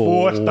it does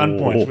 4 stun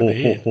points with the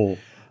hit.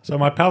 So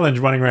my paladin's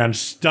running around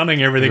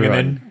stunning everything and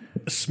then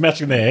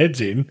smashing their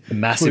heads in.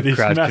 Massive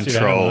crowd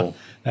control. Hammer.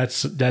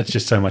 That's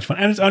just so much fun.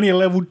 And it's only a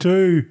level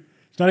 2.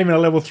 It's not even a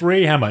level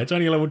 3 hammer. It's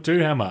only a level 2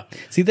 hammer.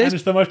 See, and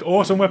it's the most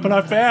awesome weapon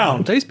I've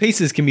found. Those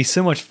pieces can be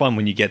so much fun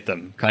when you get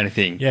them, kind of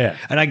thing. Yeah.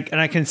 And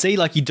I can see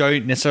like you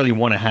don't necessarily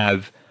want to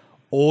have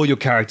all your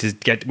characters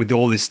get with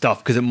all this stuff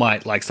because it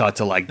might like start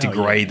to like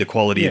degrade the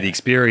quality of the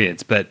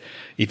experience. But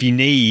if you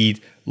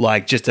need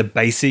like just a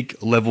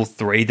basic level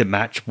 3 to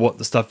match what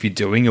the stuff you're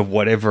doing or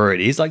whatever it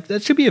is, like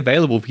that should be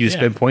available for you to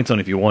spend points on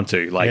if you want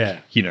to. Like,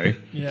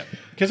 Yeah.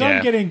 Because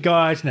I'm getting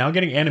guys now, I'm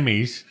getting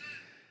enemies.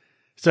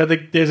 So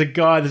there's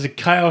a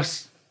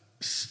chaos.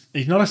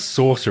 He's not a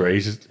sorcerer.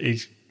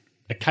 He's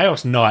a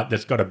chaos knight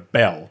that's got a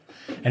bell.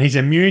 And he's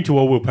immune to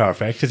all willpower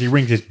effects because he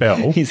rings his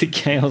bell. He's a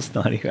chaos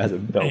knight who has a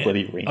bell that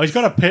he rings. Oh, he's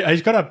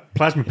got a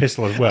plasma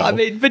pistol as well. I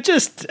mean, but I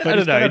don't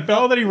know. Got a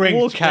bell that he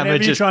rings.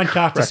 Whenever you try and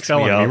cast a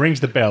spell on him, he rings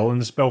the bell and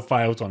the spell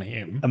fails on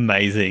him.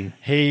 Amazing.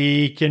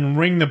 He can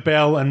ring the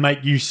bell and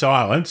make you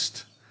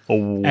silenced.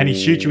 Oh. And he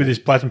shoots you with his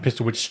plasma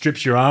pistol, which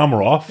strips your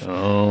armor off.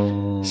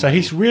 Oh. So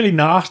he's really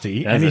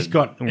nasty. And he's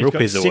got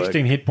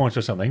 16 hit points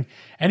or something.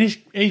 And he's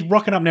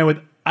rocking up now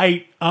with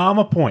 8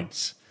 armor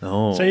points.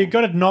 Oh. So you've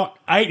got to knock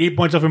 8 hit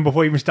points off him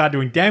before you even start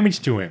doing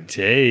damage to him.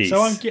 Jeez.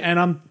 So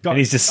and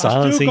he's just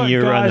silencing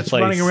you around the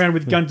place. Running around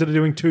with guns that are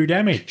doing 2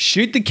 damage.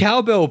 Shoot the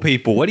cowbell,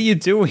 people. What are you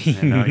doing?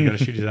 No, you got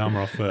to shoot his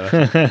armor off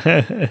first.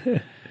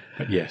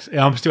 But yes,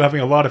 I'm still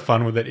having a lot of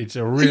fun with it. It's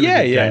a really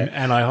good game,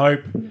 and I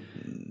hope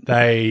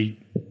they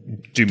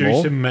do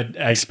more? some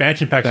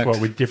expansion packs for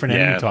it with different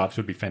enemy types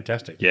would be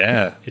fantastic.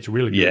 Yeah. It's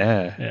really good.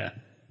 Yeah.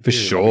 For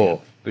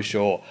sure. For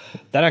sure.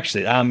 That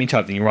actually,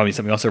 interesting. You remind me of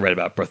something else I read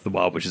about Breath of the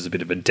Wild, which is a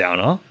bit of a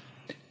downer.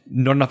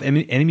 Not enough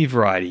enemy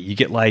variety. You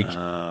get like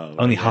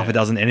only half a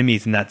dozen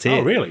enemies and that's it.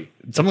 Oh, really?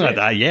 Something like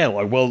that, yeah.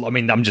 Like, well, I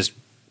mean, I'm just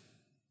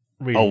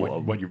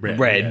reading what you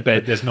read.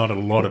 But there's not a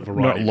lot of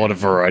variety. Not a lot of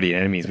variety in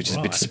enemies, which is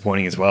a bit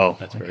disappointing as well.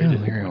 That's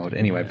very odd.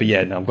 Anyway, but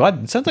yeah, no, I'm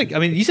glad. It sounds like, I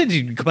mean, you said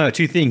you combined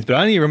 2 things, but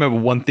I only remember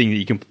one thing that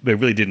you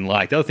really didn't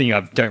like. The other thing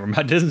I don't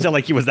remember. It doesn't sound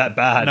like it was that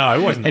bad. No,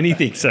 it wasn't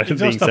anything. So it's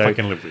not stuff I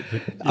can live with.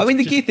 I mean,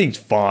 the gear thing's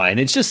fine.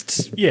 It's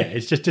just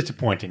it's just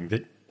disappointing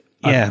that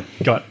I've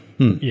got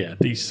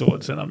these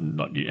swords and I'm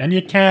not. And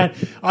you can't.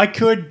 I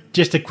could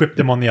just equip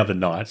them on the other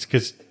knights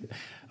because.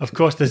 Of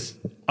course,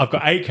 I've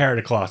got 8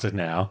 character classes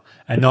now,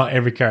 and not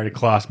every character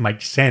class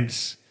makes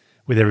sense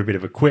with every bit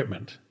of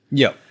equipment.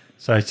 Yep.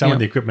 So some of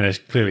the equipment is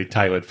clearly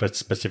tailored for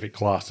specific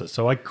classes.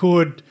 So I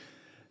could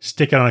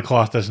stick it on a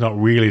class that's not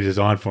really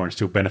designed for and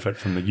still benefit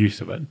from the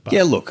use of it. But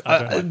yeah, look,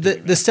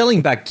 the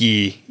selling back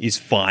gear is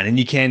fine, and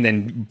you can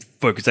then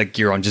focus that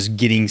gear on just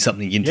getting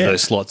something into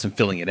those slots and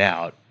filling it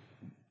out.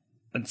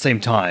 At the same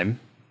time,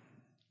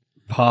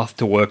 path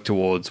to work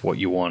towards what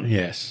you want.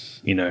 Yes.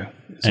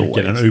 And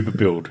get an Uber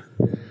build.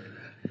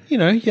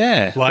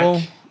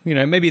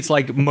 Maybe it's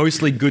like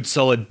mostly good,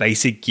 solid,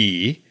 basic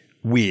gear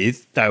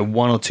with the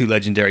 1 or 2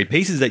 legendary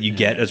pieces that you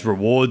get as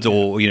rewards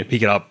or,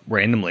 pick it up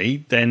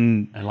randomly,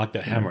 then... And like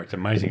that hammer, it's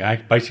amazing. I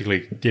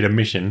basically did a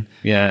mission.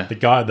 Yeah.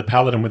 The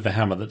paladin with the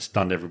hammer that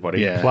stunned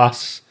everybody,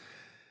 plus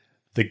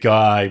the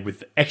guy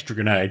with the extra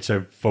grenade.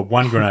 So for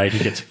 1 grenade,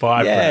 he gets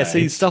 5 grenades.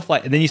 See, stuff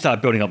like... And then you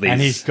start building up these...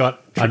 And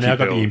I've now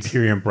got the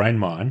Imperium Brain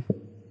Mine,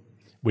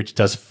 which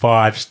does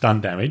 5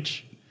 stun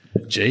damage.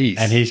 Jeez.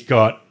 And he's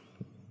got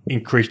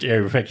increased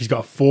area of effect. He's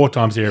got 4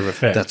 times the area of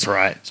effect. That's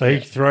right. So he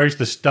throws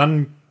the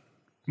stun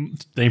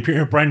the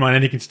Imperial Brain Mine,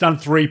 and he can stun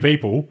 3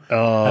 people.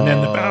 And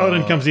then the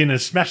Paladin comes in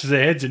and smashes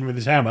their heads in with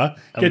his hammer,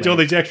 gets all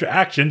these extra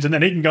actions, and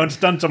then he can go and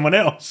stun someone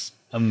else.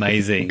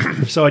 Amazing.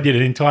 So I did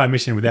an entire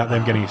mission without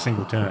them getting a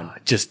single turn.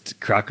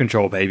 Just crowd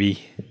control, baby.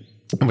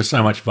 It was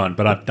so much fun,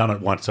 but I've done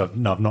it once. I've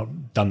not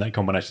done that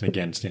combination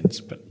again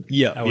since. But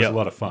that was a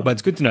lot of fun. But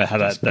it's good to know how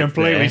that's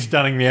completely there.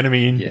 stunning the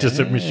enemy into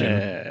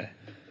submission.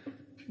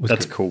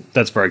 That's cool.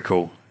 That's very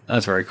cool.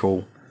 That's very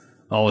cool.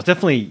 Oh, it's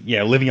definitely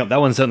living up. That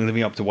one's certainly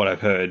living up to what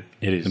I've heard.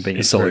 It is. And being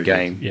a It's solid very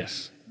game. good.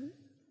 Yes.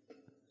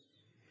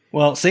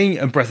 Well,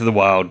 seeing Breath of the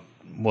Wild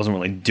wasn't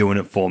really doing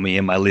it for me,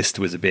 and my list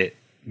was a bit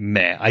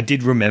meh. I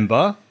did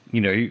remember,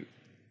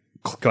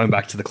 going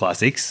back to the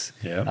classics.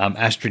 Yeah.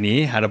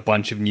 Astroneer had a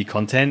bunch of new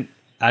content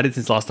added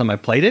since last time I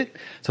played it,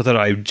 so I thought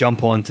I'd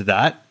jump onto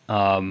that.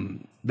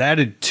 They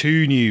added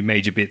 2 new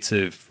major bits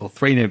or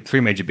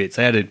 3 major bits.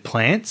 They added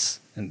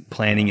plants and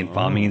planting and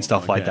farming and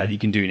stuff like that you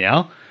can do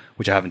now,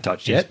 which I haven't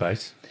touched yet.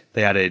 Space.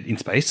 They added in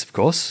space, of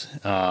course,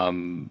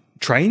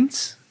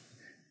 trains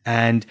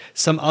and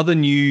some other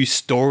new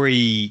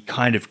story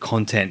kind of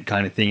content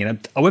kind of thing.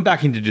 And I went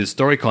back into the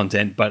story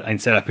content, but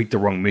instead I picked the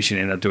wrong mission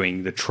and ended up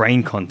doing the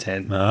train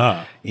content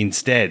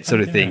instead,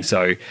 sort of thing.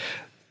 So,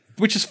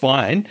 which is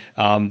fine.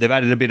 They've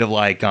added a bit of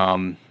like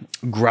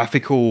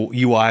graphical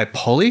UI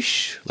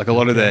polish, like a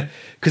lot of the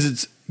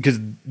because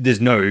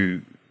there's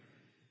no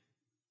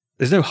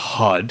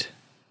HUD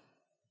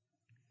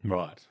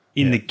Right.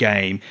 in the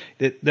game.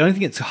 The only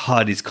thing that's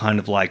HUD is kind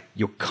of like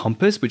your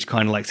compass, which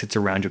kind of like sits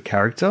around your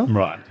character.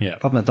 Right. Yeah.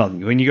 Apart from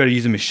that, when you go to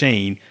use a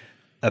machine,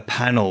 a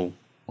panel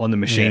on the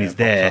machine is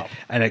there,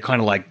 and it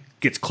kind of like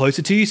gets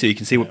closer to you, so you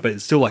can see what. But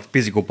it's still like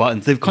physical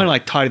buttons. They've kind of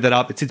like tidied that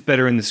up. It sits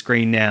better in the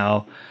screen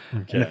now,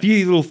 and a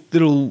few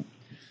little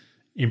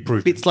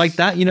improvements, bits like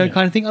that,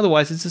 kind of thing.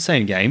 Otherwise, it's the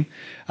same game.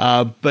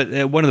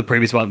 But one of the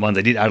previous ones,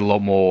 they did add a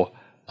lot more,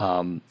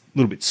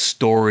 little bit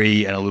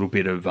story and a little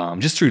bit of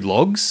just through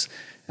logs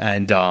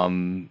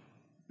and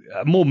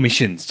more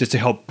missions just to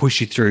help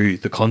push you through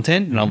the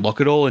content and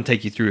unlock it all and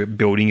take you through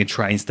building a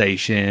train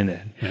station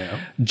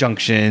and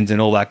junctions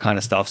and all that kind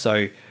of stuff.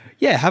 So,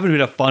 having a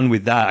bit of fun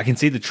with that. I can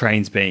see the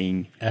trains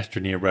being...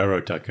 Astroneer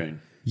Railroad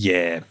Tycoon.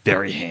 Yeah,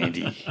 very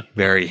handy.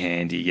 Very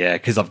handy,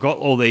 because I've got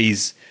all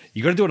these...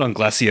 You got to do it on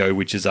Glacio,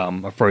 which is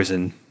a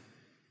frozen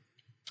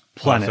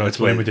planet. So it's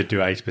limited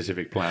to a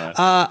specific planet.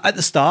 At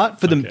the start,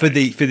 for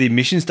the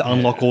missions to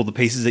unlock all the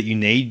pieces that you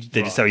need,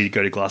 they just tell you to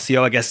go to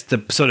Glacio, I guess,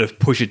 to sort of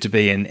push it to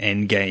be an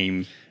end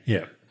game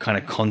kind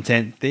of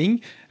content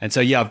thing. And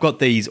so, I've got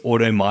these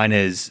auto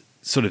miners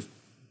sort of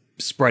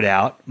spread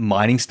out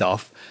mining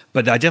stuff,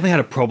 but I definitely had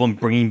a problem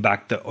bringing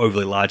back the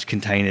overly large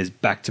containers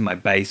back to my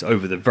base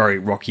over the very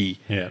rocky.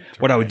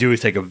 What I would do is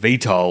take a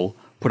VTOL,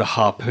 put a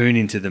harpoon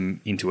into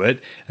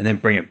it, and then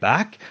bring it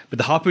back. But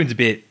the harpoon's a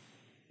bit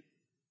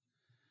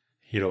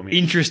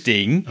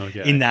interesting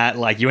in that,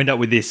 like, you end up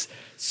with this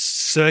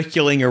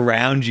circling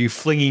around you,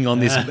 flinging on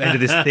this end of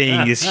this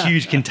thing, this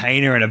huge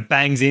container, and it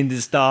bangs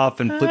into stuff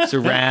and flips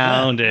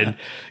around and,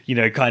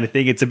 kind of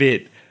thing. It's a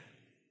bit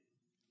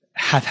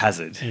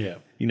haphazard,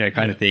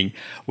 kind of thing.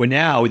 Where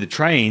now with the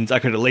trains, I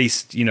could at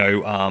least,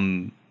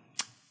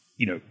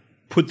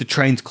 put the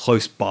trains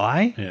close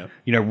by,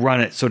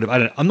 run it sort of,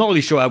 I'm not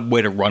really sure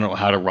where to run it or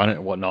how to run it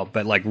or whatnot,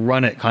 but like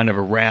run it kind of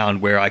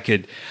around where I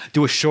could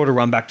do a shorter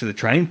run back to the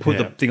train, put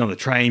the thing on the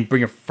train,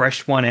 bring a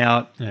fresh one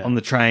out on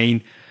the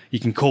train. You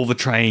can call the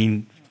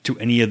train to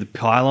any of the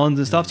pylons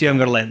and stuff, so you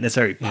haven't got to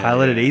necessarily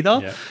pilot it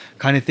either,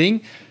 kind of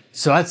thing.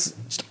 So that's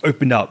just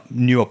opened up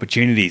new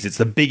opportunities. It's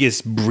the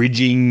biggest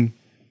bridging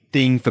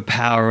thing for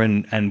power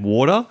and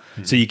water.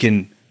 So you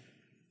can...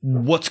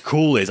 What's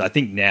cool is I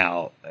think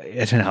now,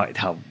 I don't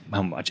know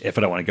how much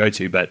effort I want to go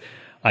to, but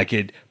I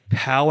could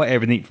power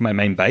everything from my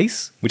main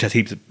base, which has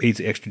heaps of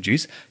extra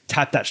juice,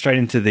 tap that straight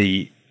into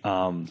the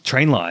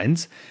train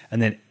lines, and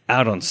then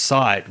out on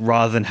site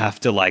rather than have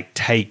to like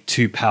take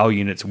 2 power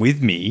units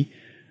with me,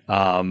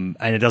 and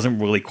it doesn't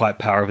really quite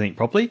power everything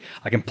properly.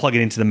 I can plug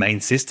it into the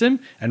main system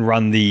and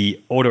run the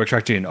auto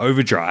extractor in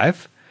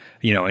overdrive,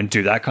 and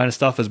do that kind of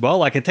stuff as well.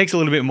 Like, it takes a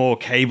little bit more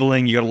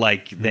cabling. You got to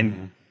like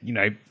then,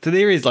 so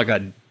there is like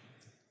a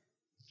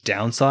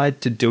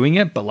downside to doing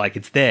it, but like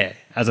it's there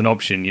as an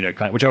option,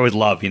 kind of, which I always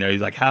love,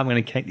 like how I'm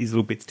going to connect these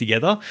little bits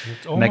together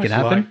and make it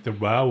happen. Like the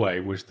railway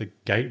was the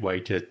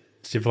gateway to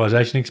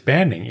civilization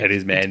expanding. It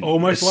is, man. It's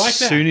almost like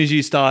that. As soon as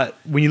you start,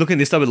 when you look at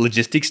this type of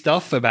logistics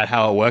stuff about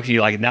how it works,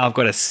 you're like, now I've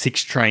got a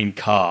 6-train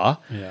car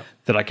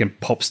that I can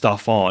pop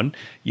stuff on.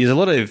 There's a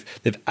lot of,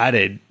 they've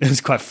added,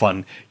 it's quite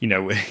fun,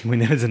 when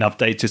there's an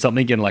update to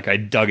something and like I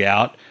dug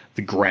out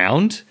the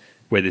ground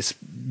where this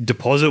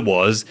deposit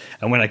was,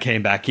 and when I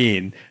came back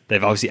in,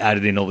 they've obviously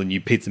added in all the new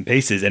bits and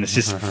pieces, and it's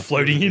just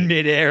floating in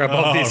midair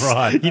above this,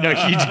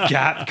 huge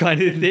gap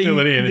kind of thing. Fill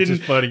it in, it's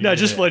just floating. No,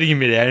 just floating in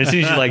midair. And as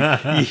soon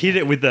as you hit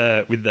it with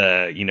the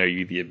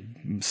you're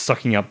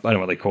sucking up, I don't know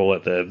what they call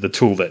it, the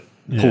tool that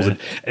pulls it,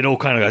 it all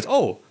kind of goes,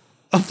 oh,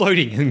 I'm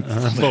floating and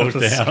falls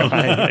down,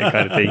 that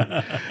kind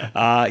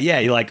of thing.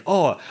 You're like,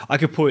 oh, I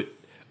could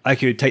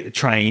take the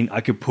train,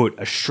 I could put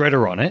a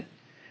shredder on it,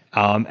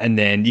 And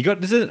then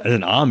there's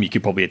an arm you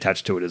could probably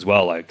attach to it as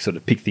well, like sort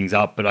of pick things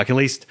up. But like at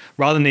least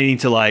rather than needing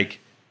to like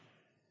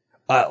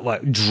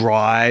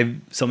drive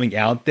something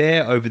out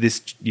there over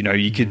this,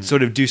 you could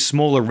sort of do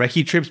smaller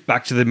recce trips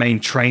back to the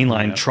main train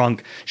line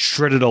trunk,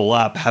 shred it all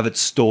up, have it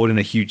stored in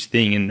a huge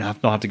thing and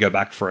not have to go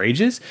back for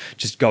ages.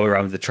 Just go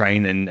around with the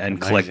train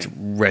and collect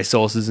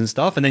resources and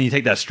stuff. And then you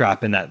take that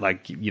strap and that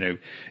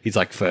it's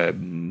like for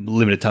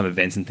limited time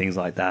events and things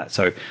like that.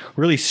 So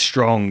really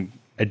strong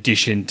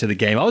addition to the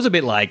game. I was a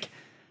bit like,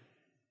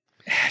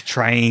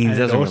 trains, And it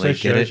doesn't also really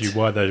get shows it. you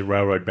why those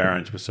railroad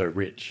barons were so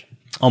rich.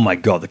 Oh my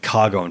God, the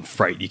cargo and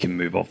freight you can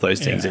move off those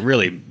things. It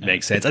really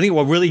makes sense. I think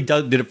what really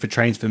did it for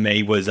trains for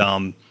me was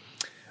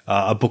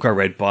a book I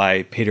read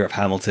by Peter F.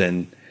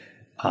 Hamilton,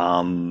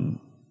 Pandora's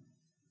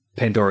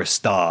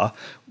Star,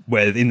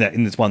 where in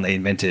this one they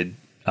invented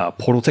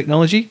portal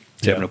technology.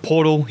 So having a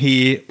portal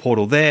here,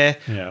 portal there.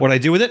 Yeah. What I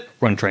do with it?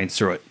 Run trains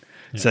through it.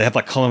 So they have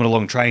like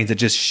kilometer-long trains that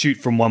just shoot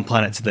from one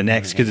planet to the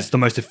next because it's the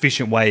most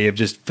efficient way of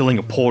just filling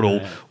a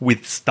portal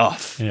with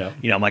stuff. Yeah.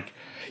 I'm like,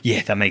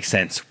 yeah, that makes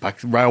sense. Like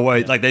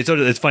railway, like they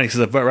it's funny because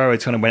the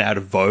railroads kind of went out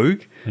of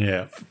vogue.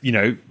 Yeah.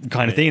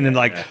 Kind of thing. And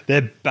then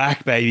they're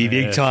back, baby,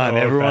 big time. so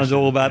Everyone's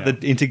all about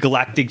old-fashioned, the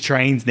intergalactic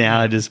trains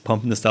now, just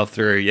pumping the stuff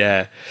through.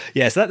 Yeah.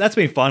 Yeah. So that's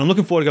been fun. I'm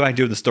looking forward to go back and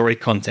do the story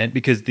content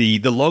because the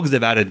logs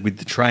they've added with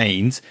the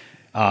trains,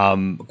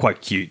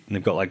 quite cute. And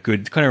they've got like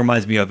good, kind of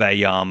reminds me of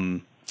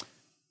a,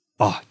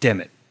 oh,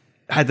 damn it.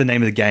 I had the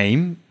name of the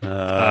game.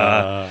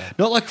 Not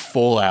like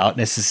Fallout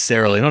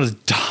necessarily, not as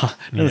dark,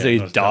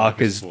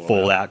 dark as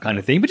Fallout kind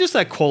of thing, but just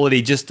that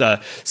quality, just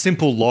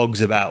simple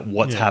logs about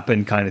what's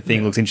happened kind of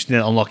thing. Looks interesting,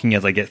 unlocking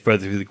as I get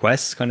further through the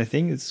quests kind of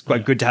thing. It's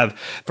quite good to have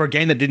for a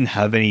game that didn't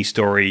have any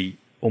story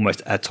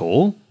almost at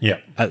all.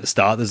 Yeah. At the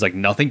start, there's like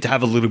nothing to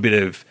have a little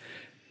bit of,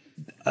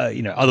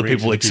 other Reason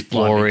people to keep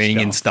exploring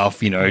finding and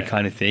stuff,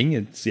 kind of thing.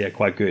 It's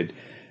quite good.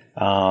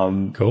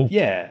 Cool.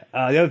 Yeah.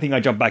 The other thing I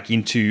jumped back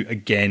into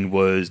again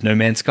was No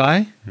Man's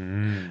Sky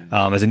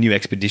as a new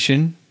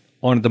expedition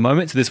on at the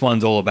moment. So this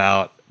one's all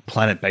about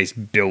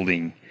planet-based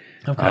building.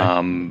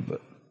 Okay.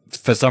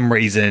 For some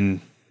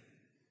reason,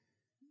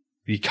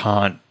 you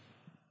can't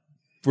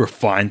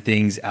refine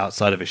things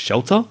outside of a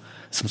shelter,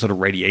 some sort of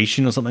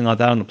radiation or something like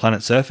that on the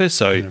planet's surface.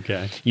 So,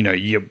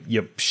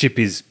 your ship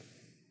is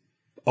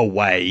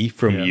away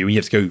from you and you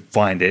have to go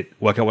find it,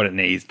 work out what it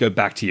needs, go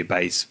back to your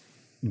base,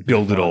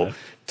 build it all,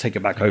 take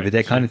it back over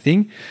there kind of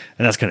thing.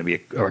 And that's going to be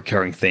a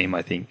recurring theme,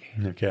 I think,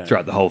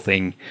 throughout the whole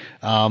thing.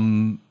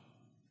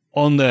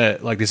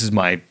 This is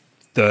my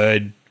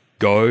third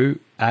go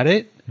at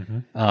it.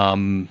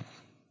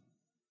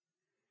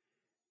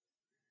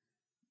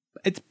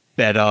 It's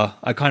better.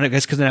 I kind of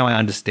guess because now I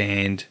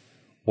understand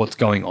what's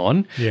going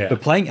on. Yeah.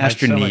 But playing Makes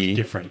so much Astroneer,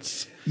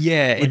 difference.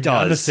 yeah, When it you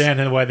does. understand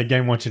the way the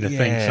game wants you to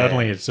think.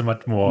 Suddenly it's so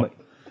much more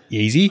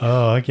Easy.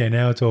 oh, okay,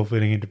 now it's all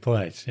fitting into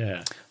place.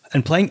 Yeah.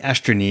 And playing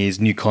Astroneer's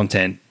new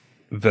content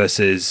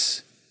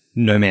versus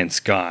No Man's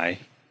Sky,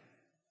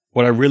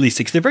 what I really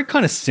see, because they're very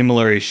kind of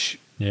similar-ish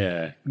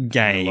Yeah.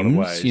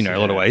 games, a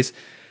lot of ways.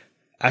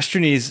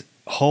 Astroneer's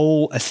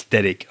whole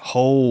aesthetic,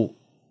 whole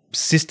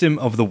system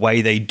of the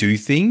way they do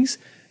things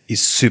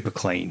is super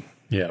clean.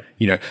 Yeah.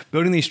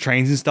 Building these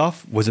trains and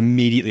stuff was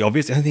immediately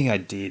obvious. The only thing I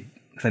did,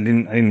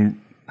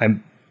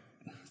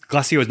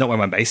 Glacio is not where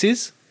my base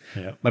is.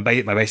 Yeah. My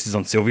base is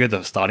on Sylvia,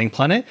 the starting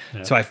planet.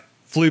 Yeah. So I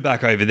flew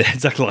back over there,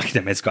 exactly like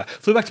the Med Sky.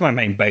 Flew back to my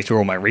main base where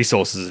all my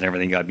resources and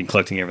everything, I'd been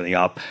collecting everything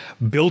up,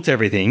 built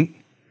everything,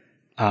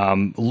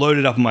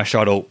 loaded up on my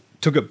shuttle,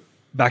 took it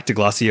back to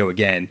Glacio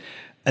again,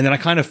 and then I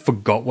kind of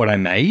forgot what I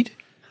made.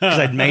 Because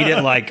I'd made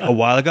it like a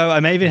while ago. I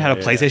may have even had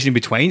a PlayStation in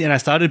between, and I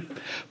started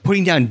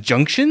putting down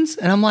junctions,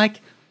 and I'm like,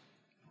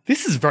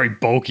 this is very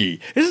bulky.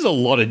 This is a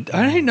lot of...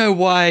 I don't know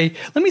why.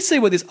 Let me see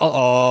what this...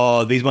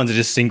 Oh, these ones are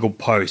just single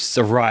posts.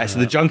 All right. So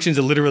the junctions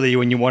are literally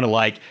when you want to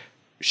like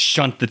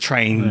shunt the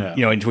train,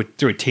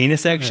 through a Tina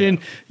section.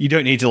 You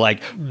don't need to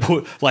like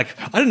put like...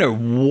 I don't know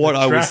what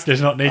I was... Track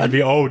does not need to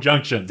be all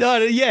junctions.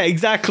 Yeah,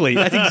 exactly.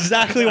 That's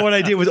exactly what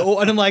I did with all...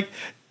 And I'm like...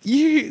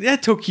 that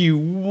took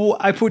you...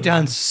 I put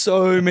down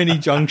so many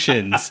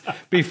junctions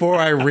before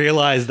I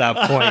realized that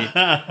point.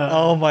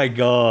 Oh my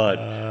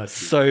God.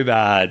 So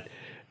bad.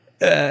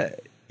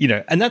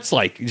 And that's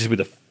like just with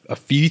a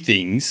few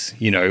things,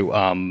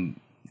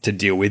 to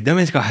deal with. No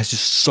Man's Sky has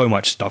just so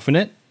much stuff in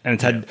it. And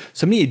it's had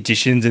so many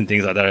additions and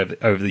things like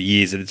that over the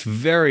years that it's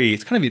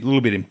kind of a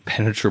little bit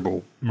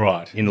impenetrable.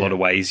 Right. In a lot of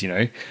ways,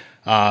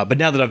 But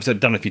now that I've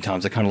done it a few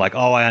times, I kind of like,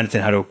 I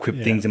understand how to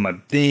equip things in my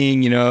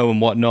thing,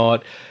 and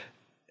whatnot.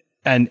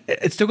 And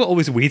it's still got all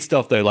this weird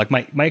stuff though. Like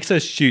my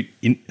exosuit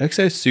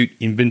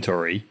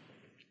inventory,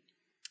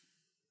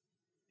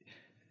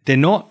 they're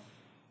not.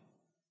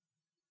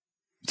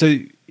 So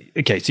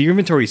your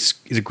inventory is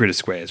a grid of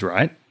squares,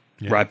 right?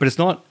 Yeah. Right, but it's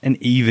not an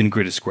even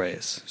grid of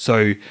squares.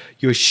 So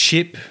your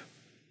ship,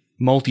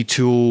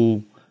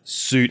 multi-tool,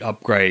 suit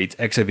upgrades,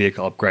 exo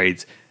vehicle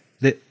upgrades,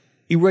 they're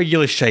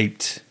irregular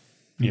shaped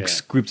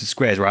groups of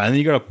squares, right? And then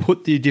you got to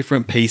put the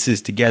different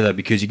pieces together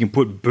because you can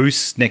put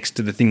boosts next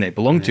to the thing they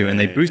belong to, and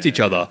they boost each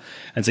other.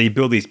 And so you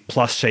build these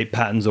plus shaped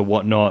patterns or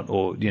whatnot,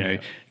 or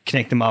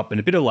connect them up, and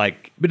a bit of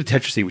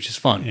Tetrisy, which is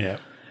fun. Yeah.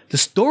 The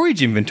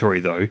storage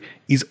inventory though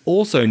is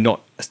also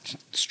not a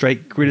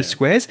straight grid of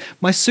squares.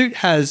 My suit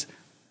has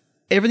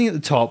everything at the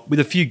top with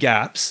a few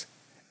gaps,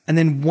 and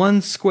then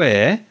one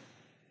square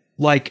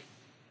like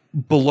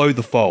below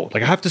the fold.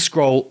 Like I have to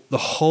scroll the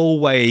whole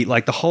way,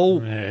 like the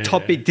whole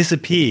top bit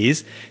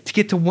disappears to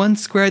get to one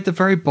square at the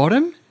very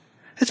bottom.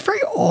 It's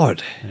very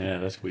odd. Yeah,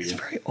 that's weird. It's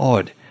very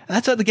odd. And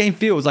that's how the game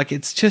feels. Like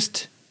it's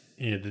just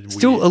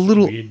still weird, a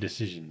little weird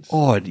decisions.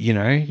 odd,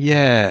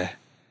 Yeah.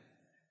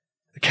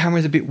 The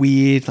camera's a bit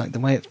weird, like the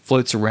way it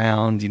floats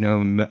around,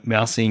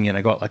 mousing, and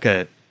I got like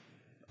a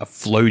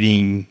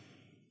floating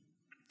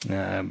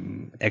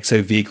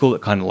exo vehicle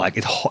that kind of like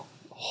it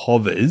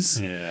hovers,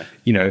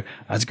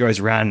 as it goes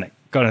around.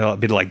 Got a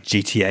bit of like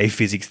GTA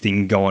physics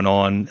thing going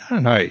on. I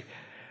don't know.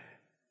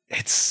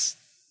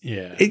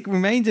 It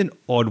remains an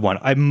odd one.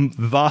 I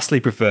vastly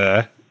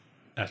prefer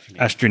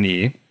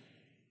Astroneer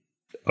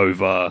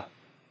over,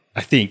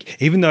 I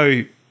think, even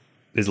though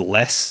there's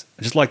less,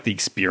 I just like the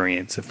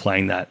experience of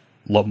playing that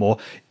a lot more.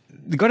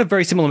 They've got a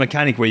very similar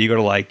mechanic where you got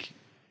to like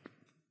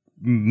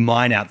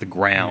mine out the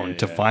ground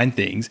to find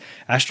things.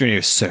 Astroneer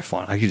is so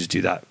fun. I could just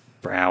do that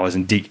for hours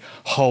and dig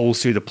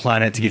holes through the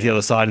planet to get to the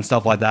other side and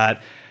stuff like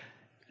that.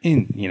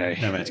 And No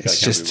Man's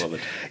Sky can't be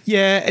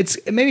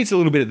bothered. Maybe it's a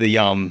little bit of the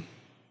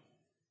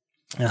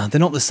they're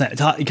not the same.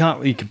 It's hard, you can't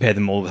really compare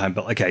them all the time.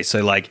 But okay,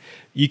 so like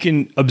you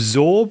can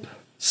absorb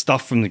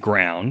stuff from the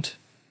ground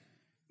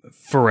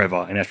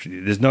forever in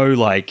Astroneer. There's no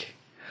like,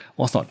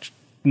 well, it's not.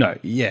 No,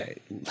 no,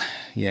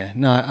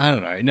 I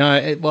don't know.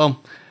 No,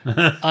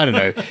 I don't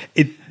know.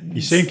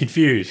 You seem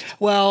confused.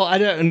 Well, I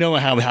don't know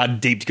how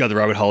deep to go the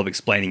rabbit hole of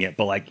explaining it,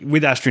 but like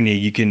with Astroneer,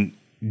 you can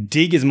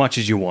dig as much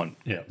as you want,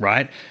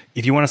 right?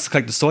 If you want to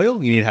collect the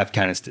soil, you need to have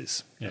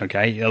canisters,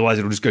 okay? Otherwise,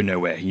 it'll just go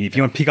nowhere. If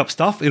you want to pick up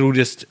stuff, it'll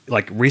just,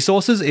 like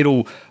resources,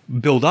 it'll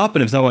build up,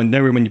 and if there's no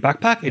room in your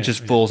backpack, it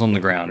just falls on the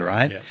ground,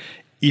 right? Yeah.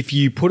 If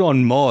you put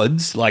on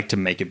mods, like to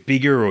make it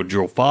bigger or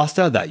drill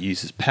faster, that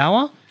uses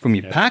power from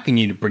your pack, and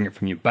you need to bring it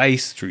from your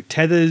base through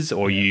tethers,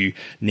 or you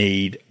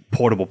need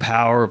portable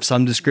power of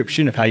some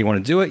description of how you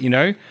want to do it,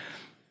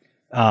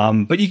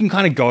 But you can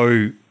kind of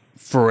go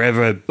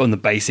forever on the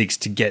basics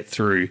to get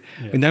through.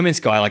 With No Man's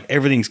Sky, like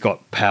everything's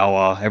got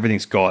power,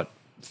 everything's got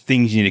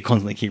things you need to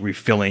constantly keep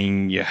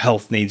refilling, your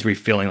health needs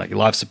refilling, like your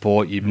life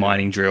support, your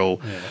mining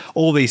drill,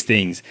 all these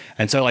things.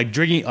 And so like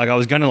digging, like I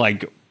was going to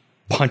like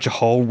punch a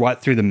hole right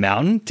through the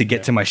mountain to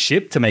get to my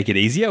ship to make it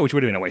easier, which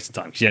would have been a waste of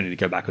time because you don't need to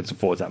go backwards and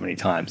forwards that many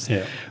times.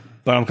 Yeah.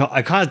 But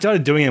I kind of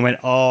started doing it and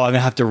went, I'm going to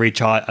have to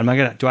recharge.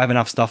 Do I have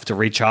enough stuff to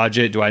recharge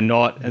it? Do I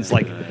not? And it's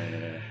like,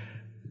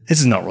 this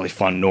is not really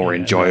fun nor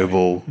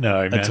enjoyable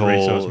at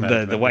all.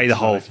 The way the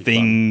whole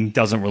thing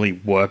doesn't really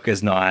work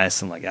as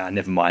nice. I'm like,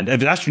 never mind.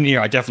 If it's Astroneer,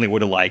 I definitely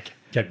would have like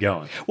kept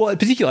going. Well, in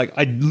particular, like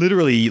I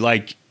literally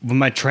like with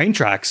my train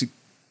tracks,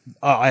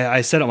 I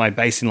set up my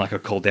base in like a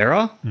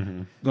caldera.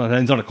 Mm-hmm. Well,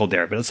 it's not a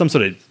caldera, but it's some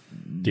sort of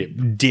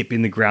dip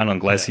in the ground on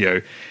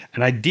Glacio.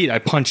 And I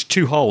punched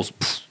 2 holes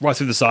right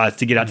through the sides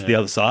to get out to the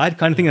other side,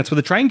 kind of thing. That's where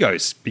the train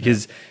goes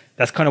because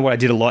that's kind of what I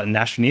did a lot in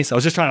Astroneer. So I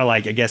was just trying to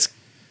like, I guess,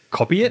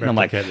 copy it. And I'm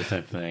like, the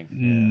same thing.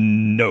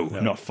 No,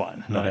 not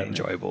fun, not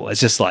enjoyable. It's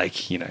just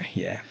like, It'd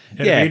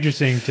be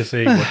interesting to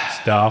see what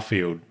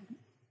Starfield,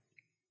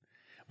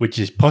 which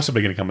is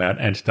possibly going to come out,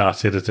 and Star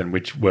Citizen,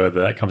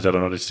 whether that comes out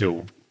or not is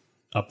still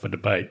up for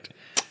debate,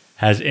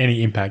 has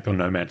any impact on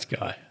No Man's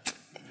Sky.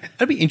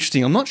 That'd be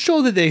interesting. I'm not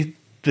sure that they're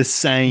the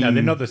same. No,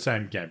 they're not the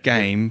same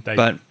game.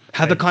 But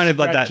have the kind of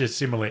like that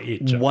similar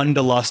itch,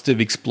 wanderlust of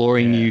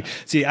exploring new.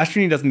 See,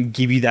 Astroneer doesn't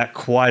give you that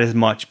quite as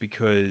much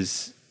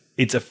because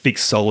it's a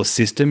fixed solar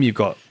system. You've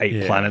got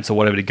 8 planets or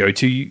whatever to go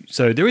to.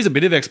 So there is a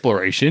bit of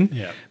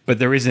exploration, but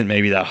there isn't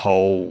maybe that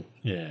whole.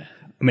 Yeah.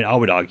 I mean, I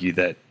would argue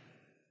that.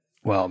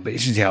 Well, but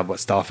it's interesting what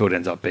Starfield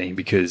ends up being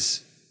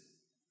because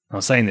I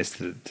was saying this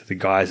to the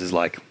guys is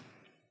like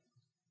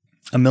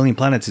 1 million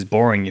planets is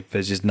boring if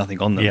there's just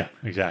nothing on them. Yeah,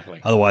 exactly.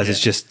 Otherwise, it's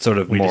just sort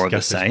of more of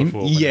the same.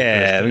 We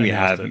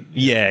have.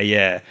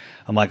 Yeah.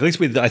 I'm like, at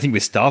least I think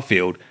with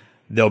Starfield,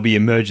 there'll be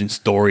emergent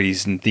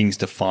stories and things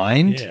to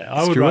find. Yeah,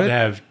 I would rather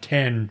have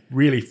 10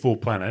 really full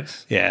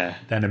planets than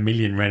 1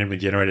 million randomly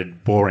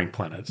generated boring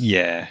planets.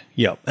 Yeah.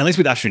 At least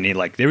with Astroneer,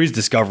 like there is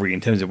discovery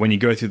in terms of when you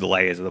go through the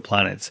layers of the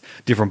planets,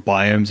 different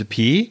biomes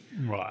appear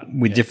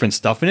with different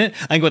stuff in it.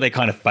 I think what they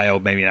kind of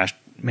failed, maybe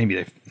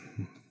they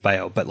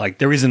failed, but like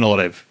there isn't a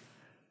lot of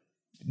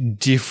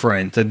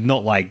different and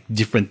not like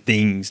different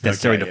things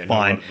necessarily to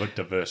find. Not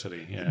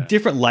diversity.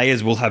 Different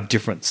layers will have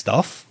different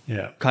stuff.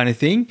 Kind of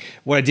thing.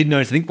 What I did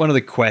notice, I think one of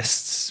the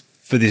quests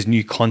for this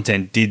new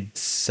content did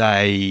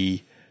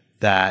say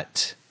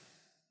that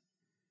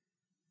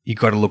you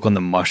got to look on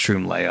the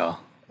mushroom layer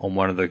on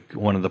one of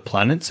the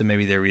planets, so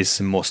maybe there is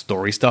some more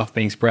story stuff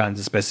being spread out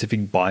into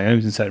specific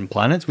biomes in certain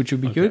planets, which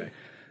would be good,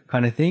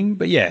 kind of thing.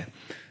 But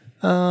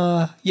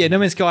No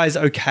Man's Sky is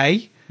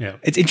okay. Yeah.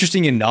 it's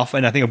interesting enough,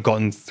 and I think I've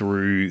gotten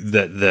through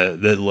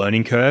the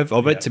learning curve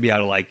of it to be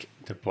able to like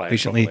To play it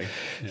efficiently.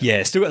 properly.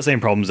 Yeah, still got the same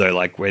problems though,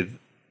 like with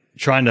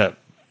trying to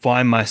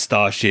find my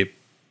starship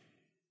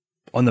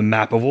on the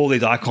map of all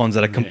these icons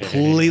that are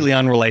completely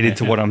unrelated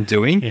to what I'm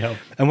doing. Yeah.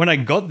 And when I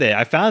got there,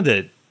 I found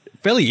it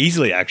fairly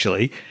easily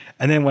actually.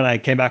 And then when I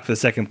came back for the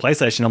second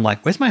PlayStation, I'm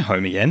like, where's my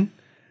home again?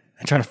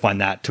 And trying to find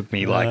that took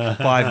me like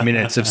 5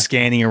 minutes of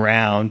scanning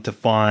around to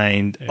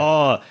find,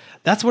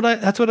 that's what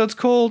it's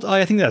called. Oh,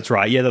 I think that's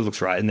right. Yeah, that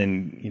looks right. And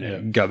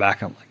then, go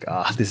back. I'm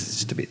like, this is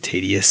just a bit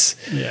tedious.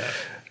 Yeah.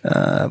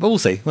 But we'll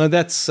see. Well,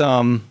 that's,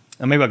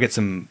 maybe I'll get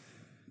some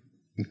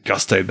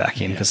gusto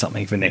back in for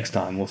something for next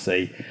time. We'll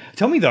see.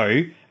 Tell me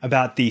though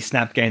about the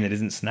Snap game that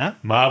isn't Snap.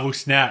 Marvel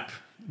Snap,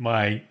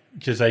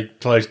 because they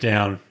closed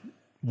down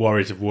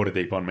Warriors of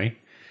Waterdeep on me.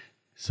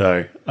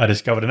 So I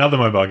discovered another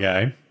mobile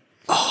game.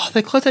 Oh,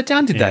 they closed that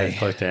down, did Yeah, they? it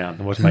closed down.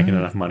 It wasn't making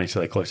enough money, so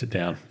they closed it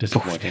down.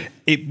 Disappointing.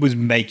 It was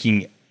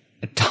making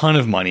a ton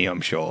of money, I'm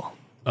sure.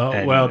 Oh,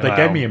 And, well, they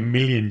gave me 1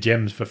 million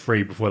gems for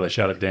free before they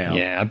shut it down.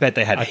 Yeah, I bet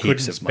they had I heaps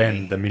couldn't of spend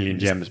money. the 1 million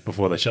gems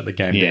before they shut the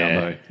game Yeah.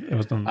 down, though. It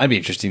was I'd be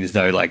interesting to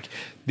know, like,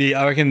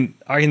 I reckon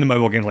the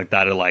mobile games like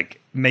that are like,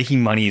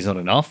 making money is not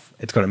enough.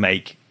 It's got to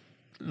make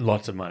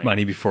lots of money.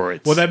 money before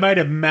it's... Well, they made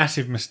a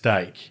massive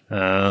mistake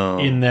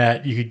in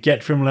that you could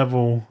get from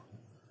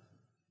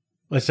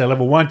let's say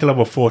level 1 to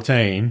level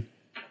 14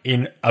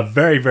 in a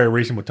very, very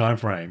reasonable time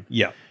frame.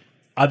 Yeah.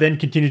 I then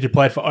continued to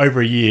play it for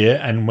over a year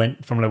and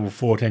went from level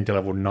 14 to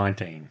level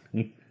 19.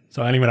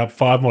 So I only went up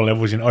 5 more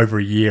levels in over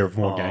a year of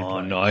more gameplay.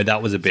 Oh, no,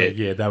 that was a So, bit...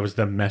 yeah, that was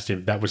the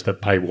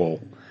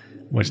paywall,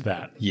 was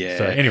that. Yeah.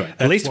 So anyway.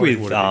 At least that's with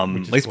what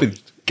it is, which is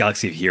with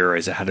Galaxy of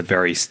Heroes, it had a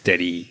very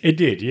steady it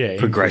did, yeah.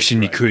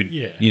 progression. You increase could,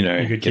 rate.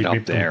 Yeah. You could get keep up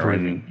it there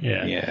improving.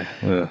 and... Yeah.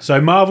 Ugh.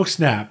 So Marvel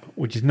Snap,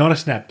 which is not a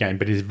Snap game,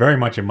 but is very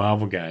much a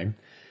Marvel game,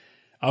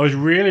 I was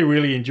really,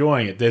 really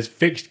enjoying it. There's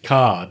fixed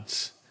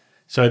cards.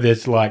 So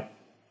there's like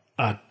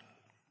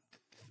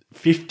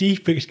 50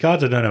 fixed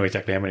cards. I don't know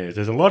exactly how many it is.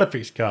 There's a lot of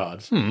fixed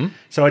cards.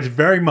 So it's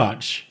very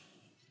much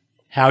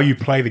how you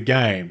play the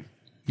game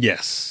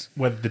Yes.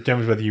 whether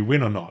determines whether you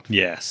win or not.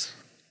 Yes.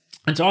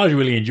 And so I was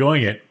really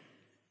enjoying it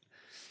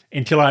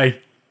until I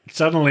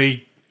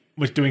suddenly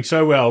was doing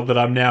so well that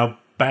I'm now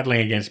battling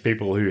against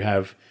people who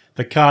have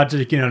the cards that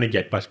you can only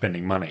get by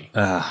spending money.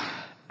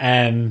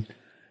 And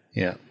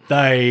Yeah.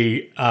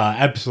 they are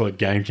absolute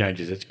game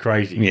changers. It's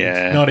crazy.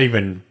 Yeah. It's not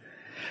even...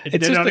 they're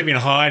just not the- even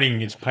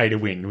hiding it's pay to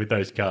win with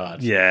those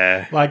cards.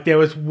 Yeah. Like there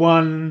was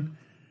one...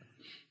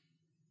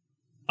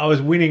 I was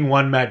winning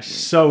one match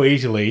so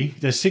easily.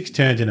 There's 6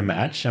 turns in a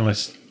match,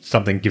 unless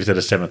something gives it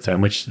a 7th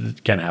turn, which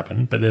can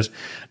happen. But there's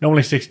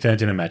normally 6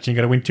 turns in a match. You've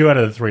got to win 2 out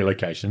of the 3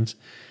 locations.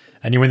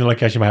 And you win the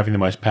location by having the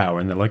most power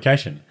in the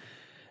location.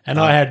 And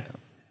I had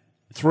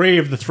 3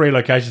 of the 3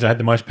 locations I had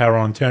the most power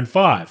on turn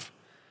 5.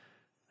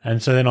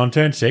 And so then on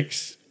turn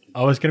 6,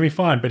 I was going to be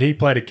fine. But he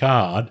played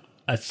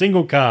a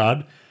single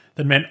card,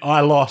 that meant I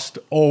lost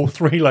all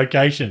 3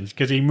 locations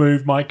because he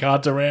moved my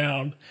cards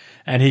around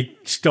and he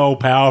stole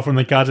power from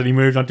the cards that he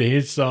moved onto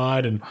his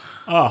side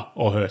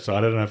or her side.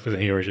 I don't know if it was a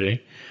he or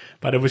she.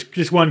 But it was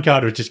just one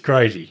card. It was just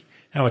crazy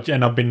how much.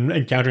 And I've been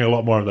encountering a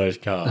lot more of those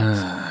cards.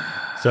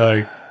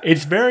 So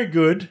it's very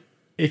good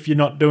if you're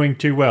not doing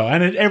too well.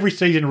 And every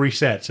season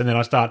resets, and then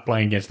I start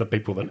playing against the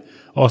people that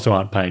also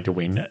aren't paying to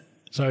win.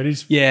 So it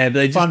is Yeah,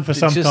 but fun for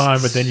some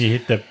time, but then you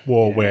hit the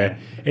wall where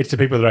it's the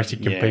people that are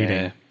actually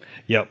competing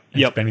Yep.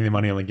 and Yep. spending the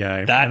money on the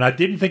game. That- And I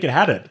didn't think it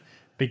had it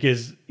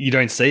because You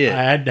don't see it.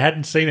 I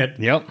hadn't seen it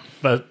Yep.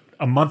 for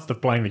a month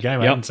of playing the game.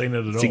 I hadn't seen it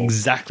at It's all.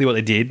 exactly what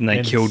they did, and they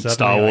And killed suddenly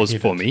Star I Wars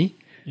hit for it. me.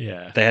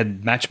 Yeah. They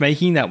had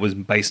matchmaking that was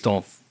based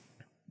off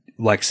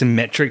like some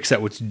metrics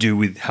that were to do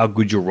with how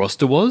good your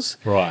roster was.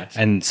 Right.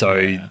 And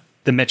so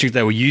the metrics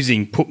they were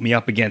using put me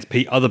up against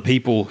other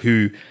people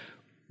who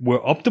were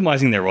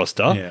optimizing their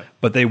roster,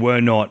 but they were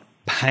not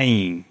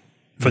paying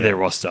for their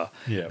roster.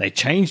 Yeah. They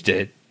changed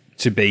it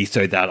to be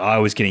so that I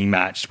was getting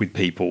matched with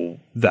people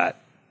that,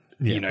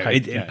 Yeah, it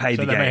paid paid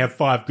so the they game. may have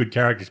 5 good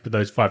characters, but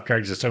those 5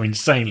 characters are so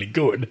insanely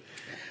good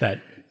that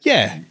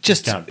Yeah,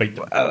 just can't beat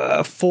them.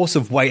 a force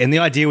of weight. And the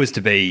idea was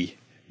to be,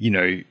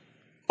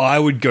 I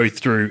would go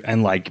through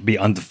and like be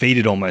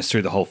undefeated almost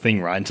through the whole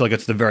thing, right? Until I got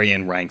to the very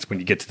end ranks when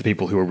you get to the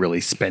people who are really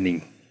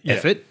spending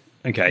effort.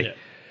 Okay. Yeah.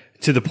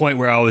 To the point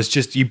where I was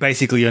just, you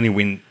basically only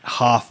win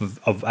half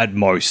of at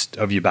most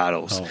of your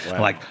battles. Oh, wow.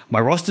 Like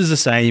my roster's the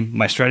same,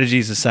 my strategy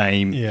is the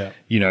same. Yeah.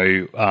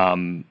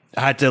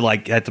 I had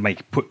to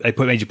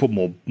made you put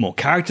more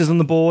characters on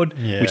the board,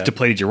 Yeah. which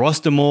depleted your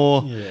roster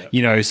more.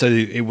 Yeah. So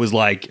it was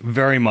like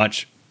very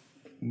much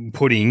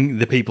putting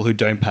the people who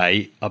don't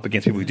pay up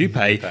against people who do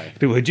pay.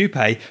 People who do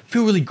pay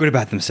feel really good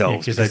about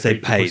themselves because they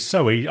beat people paid.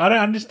 so easy. I don't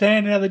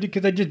understand how they do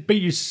because they just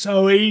beat you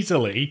so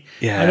easily.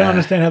 Yeah. I don't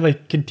understand how they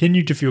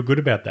continue to feel good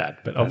about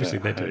that, but obviously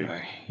they I don't do. know.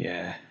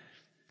 Yeah.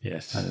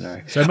 Yes, I don't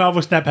know. So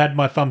Marvel Snap had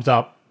my thumbs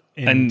up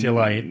until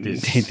I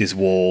hit this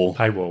wall.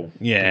 paywall.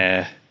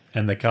 Yeah.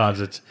 And the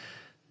cards,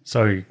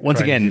 so Once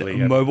again,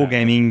 crazily mobile overpowered.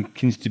 gaming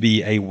continues to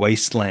be a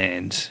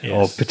wasteland Yes.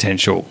 of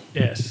potential.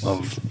 Yes.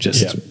 Of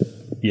just,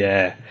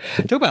 yeah.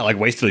 Talk about like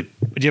wasted.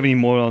 Do you have any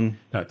more on?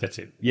 No, that's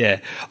it. Yeah,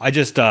 I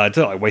just it's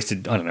not like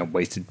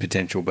wasted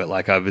potential, but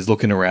like I was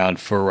looking around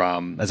for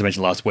as I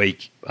mentioned last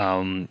week,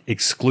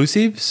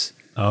 exclusives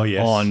Oh,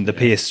 yes. on the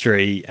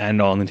PS3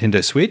 and on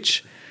Nintendo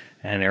Switch,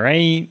 and there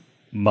ain't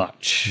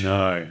much.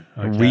 No.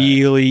 Okay.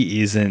 Really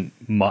isn't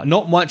much.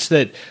 Not much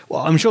that.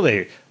 Well, I'm sure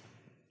they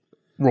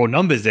raw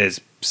numbers. There's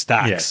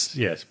stacks.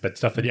 Yes, but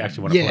stuff that you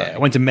actually want to Yeah, play. I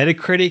went to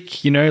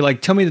Metacritic.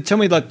 Like tell me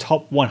the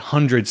top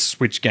 100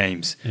 Switch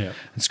games. Yeah.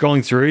 And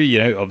scrolling through,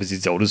 obviously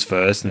Zelda's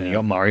first, and then you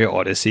got Mario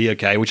Odyssey.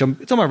 Okay, which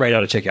it's on my radar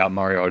to check out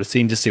Mario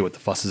Odyssey and just see what the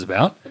fuss is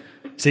about.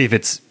 See if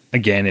it's a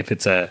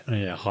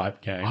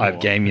Hype game. Hype or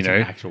game, it's you know.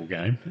 an actual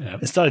game. Yeah.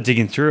 I started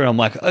digging through, and I'm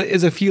like,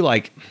 there's a few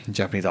like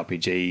Japanese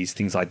RPGs,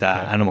 things like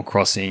that, Animal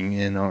Crossing,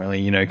 and not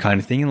really, kind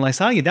of thing. And like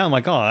starting it down, I'm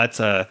like, oh,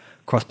 that's a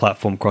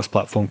cross-platform. I'm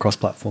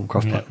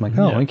like,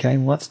 oh, okay,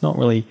 well, that's not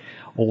really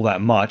all that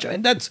much.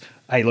 And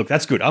hey, look,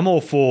 that's good. I'm all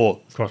for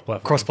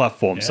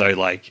cross-platform. Yeah. So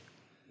like,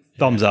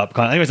 thumbs up.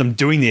 Anyways, I'm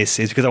doing this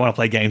is because I want to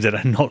play games that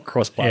are not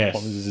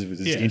cross-platform. Yes. This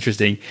is Yes.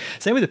 interesting.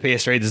 Same with the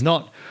PS3. There's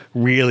not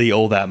really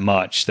all that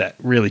much that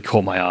really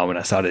caught my eye when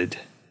I started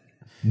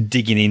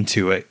digging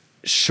into it,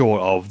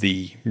 short of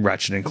the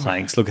Ratchet and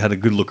Clanks. Had a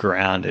good look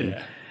around and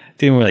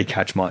didn't really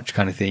catch much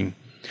kind of thing.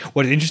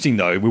 What is interesting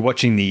though, we're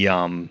watching the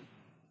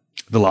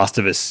Last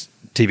of Us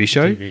TV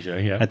show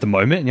at the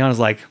moment, and I was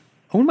like,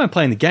 I wouldn't mind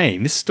playing the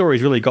game. This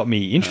story's really got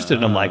me interested.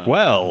 And I'm like,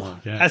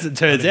 as it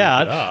turns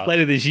out,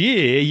 later this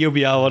year, you'll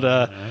be able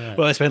to...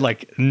 Well, I spent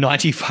like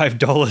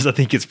 $95, I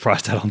think it's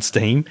priced out on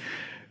Steam,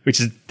 which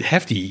is a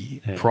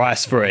hefty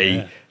price for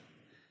a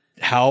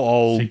how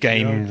old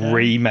game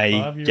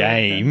remake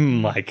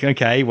game. Like,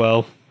 okay,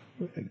 well,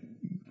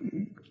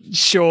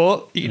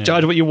 sure, you can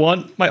charge what you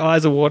want. My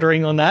eyes are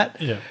watering on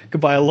that. Yeah.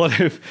 Could buy a lot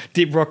of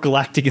Deep Rock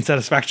Galactic and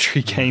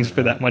Satisfactory games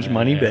for that much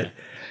money, but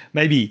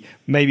maybe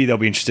they'll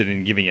be interested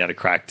in giving it a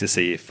crack to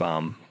see if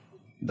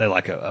they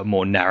like a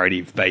more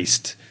narrative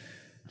based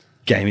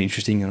game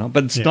interesting or not.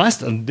 But it's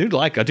nice. I do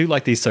like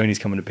these Sony's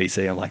coming to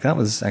PC. I'm like, that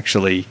was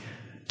actually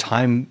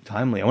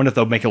timely. I wonder if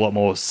they'll make a lot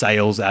more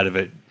sales out of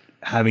it,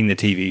 having the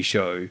TV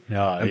show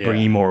and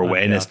bringing more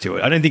awareness to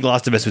it. I don't think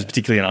Last of Us was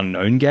particularly an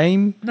unknown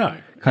game. No.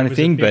 Kind of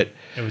thing, but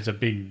it was a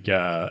big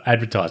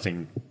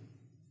advertising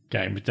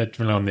game. But that's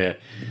on there.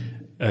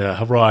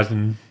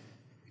 Horizon,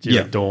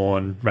 Zero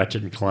Dawn,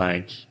 Ratchet and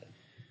Clank,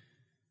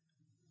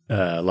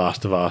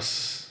 Last of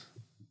Us,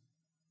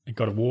 and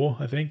God of War,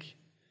 I think.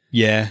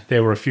 Yeah.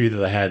 There were a few that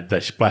they had. They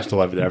splashed all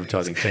over the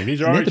advertising team.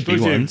 These are our They're the big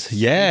exclusives. ones.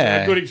 Yeah.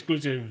 These are good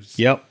exclusives.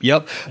 Yep.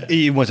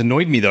 It was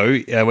annoyed me though.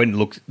 I went and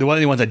looked. The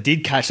only ones I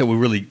did catch that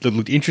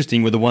looked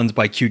interesting were the ones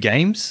by Q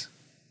Games.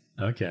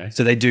 Okay.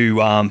 So they do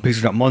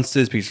Pixel Jump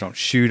Monsters, Pixel Jump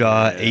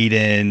Shooter,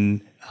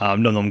 Eden,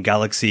 Nom Nom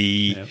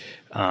Galaxy. Yep.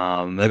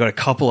 They've got a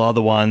couple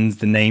other ones,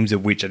 the names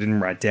of which I didn't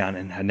write down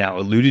and had now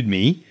eluded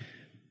me.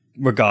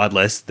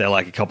 Regardless, they're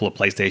like a couple of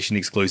PlayStation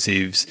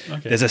exclusives.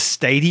 Okay. There's a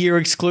Stadia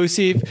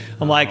exclusive.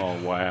 I'm like,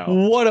 Oh, wow.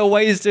 what a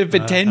waste of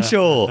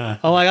potential. I'm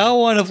like, I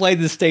want to play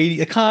the Stadia.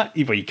 You can't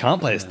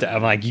play the Stadia.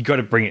 I'm like, you got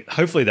to bring it.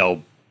 Hopefully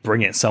they'll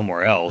bring it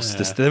somewhere else.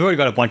 They've already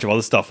got a bunch of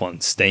other stuff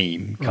on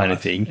Steam kind of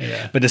thing.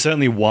 Yeah. But there's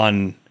certainly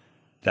one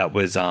that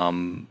was a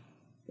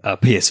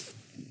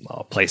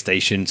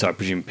PlayStation, so I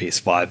presume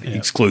PS5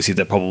 exclusive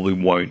that probably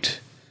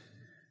won't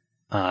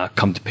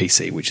come to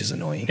PC, which is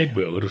annoying. It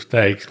will. It'll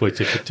stay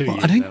exclusive for 2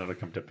 years, and then it'll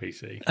come to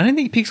PC. I don't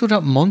think Pixel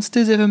Jump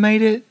Monsters ever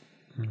made it.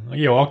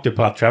 Yeah, well,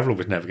 Octopath Traveler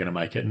was never going to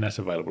make it, and that's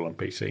available on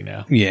PC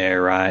now. Yeah,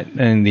 right.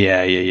 And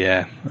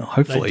yeah.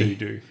 Hopefully. They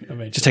do.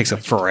 It just takes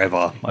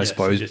forever, I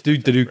suppose. just They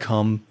do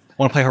come. I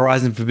want to play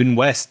Horizon Forbidden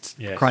West,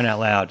 Yes. crying out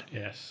loud.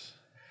 Yes.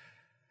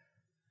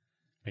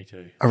 Me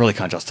too. I really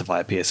can't justify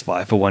a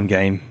PS5 for one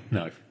game.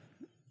 No,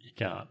 you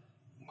can't.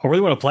 I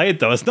really want to play it,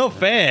 though. It's not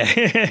fair.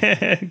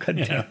 God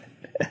damn.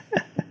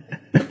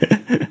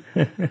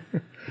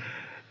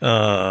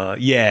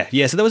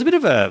 Yeah. So there was a bit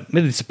of a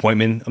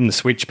disappointment on the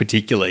Switch,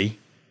 particularly.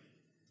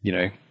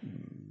 A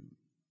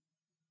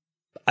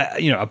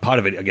part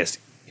of it, I guess,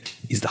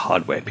 is the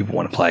hardware. People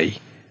want to play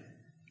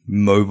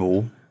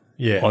mobile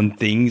on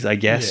things, I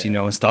guess,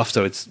 and stuff.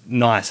 So it's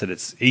nice that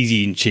it's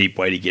easy and cheap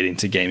way to get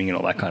into gaming and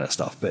all that kind of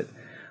stuff. But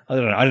I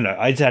don't know.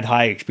 I just had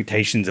high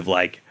expectations of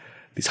like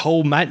this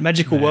whole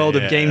magical world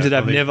of games that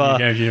I've never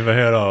games you never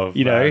heard of.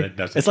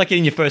 It's like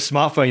getting your first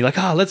smartphone. You're like,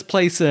 let's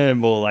play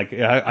some, or like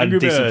a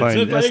decent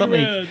phone. That's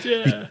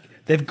something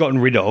they've gotten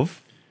rid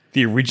of.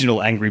 The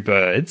original Angry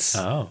Birds,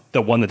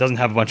 the one that doesn't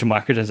have a bunch of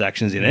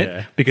microtransactions in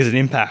it, because it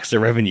impacts the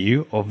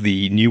revenue of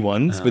the new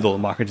ones with all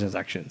the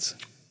microtransactions.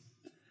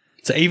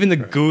 So even the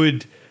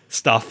good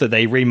stuff that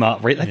they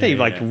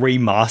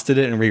remastered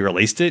it and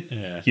re-released it,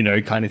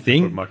 kind of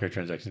thing,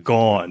 microtransactions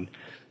gone.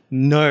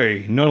 No,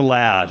 not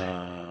allowed.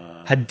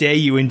 How dare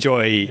you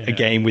enjoy a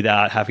game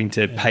without having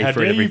to pay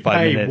for it every 5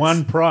 minutes? Pay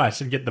one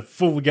price and get the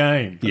full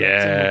game for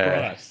that single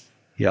price.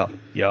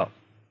 Yep.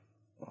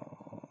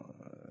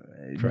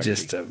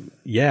 Just I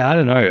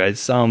don't know.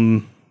 It's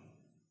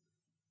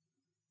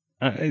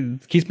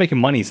it keeps making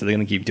money, so they're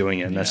going to keep doing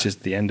it, and that's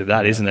just the end of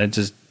that, isn't it?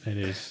 Just It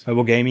is.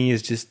 mobile gaming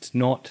is just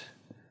not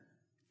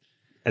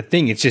a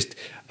thing. It's just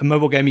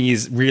mobile gaming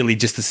is really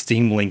just a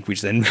Steam link,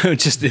 which then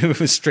just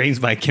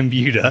streams my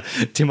computer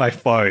to my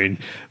phone.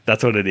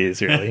 That's what it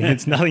is, really.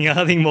 It's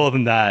nothing more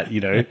than that, you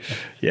know.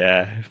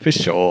 Yeah, for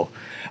sure.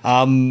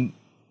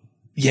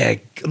 Yeah,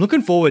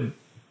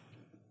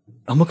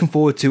 I'm looking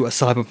forward to a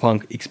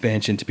Cyberpunk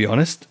expansion, to be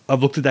honest.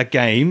 I've looked at that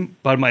game,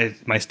 but my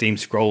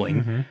Steam's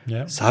scrolling.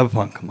 Yeah.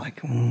 Cyberpunk, I'm like,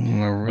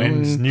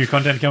 When's new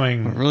content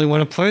coming? I really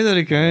want to play that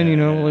again,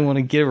 I really want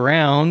to get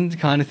around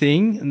kind of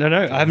thing. No,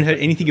 I haven't heard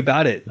anything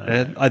about it.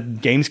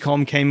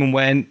 Gamescom came and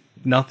went,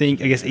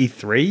 nothing. I guess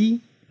E3,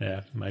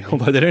 Yeah, maybe.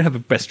 although they don't have a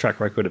best track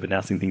record of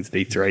announcing things at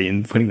E3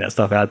 and putting that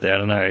stuff out there. I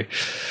don't know.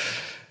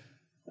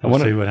 We'll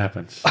see what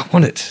happens. I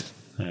want it.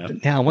 Yeah.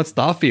 But now I want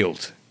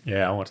Starfield.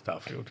 Yeah, I want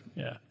Starfield.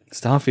 Yeah.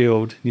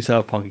 Starfield, new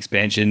Cyberpunk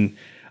expansion.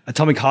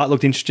 Atomic Heart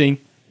looked interesting.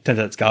 Turns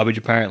out it's garbage,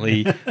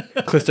 apparently.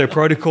 Callisto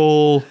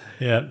Protocol,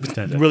 Yeah.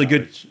 really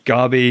good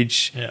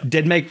garbage. Yeah.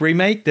 Dead Make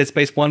remake, Dead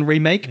Space 1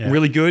 remake,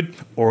 really good.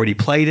 Already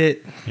played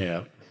it.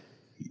 Yeah.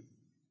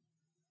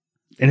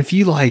 And if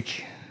you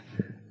like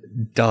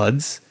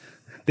duds,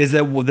 there's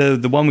the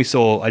one we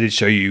saw, I did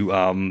show you,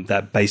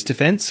 that base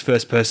defense,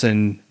 first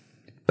person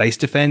base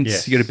defense.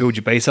 Yes. You got to build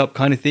your base up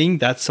kind of thing.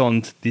 That's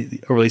on a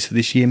release for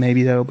this year,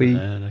 maybe that'll be.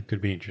 That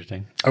could be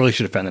interesting. I really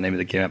should have found the name of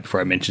the game out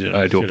before I mentioned it.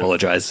 I do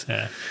apologize.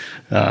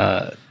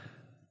 Yeah.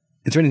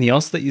 Is there anything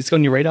else that has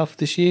on your radar for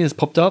this year has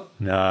popped up?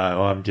 No,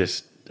 I'm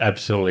just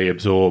absolutely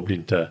absorbed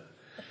into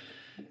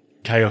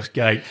Chaos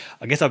Gate.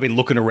 I guess I've been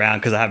looking around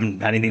because I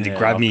haven't had anything to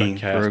grab I've me got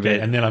Chaos for a Gate,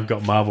 bit. and then I've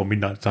got Marvel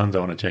Midnight Suns I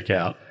want to check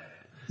out.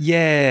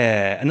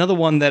 Yeah, another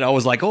one that I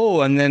was like,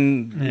 oh, and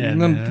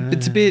then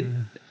it's a bit.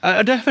 I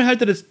haven't heard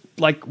that it's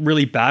like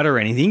really bad or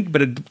anything,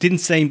 but it didn't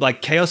seem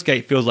like Chaos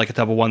Gate feels like a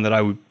type of one that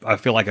I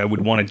feel like I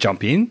would want to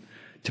jump in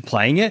to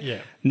playing it.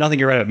 Yeah.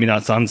 Nothing around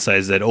Midnight Sun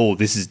says that. Oh,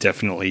 this is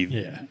definitely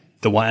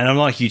the one. And I'm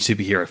not a huge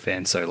superhero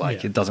fan, so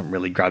like it doesn't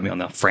really grab me on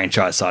the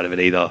franchise side of it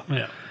either.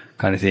 Yeah.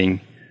 Kind of thing.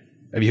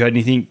 Have you heard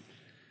anything?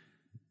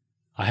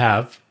 I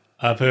have.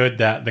 I've heard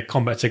that the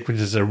combat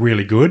sequences are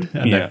really good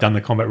and they've done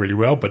the combat really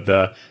well, but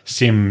the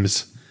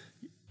Sims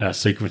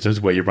sequences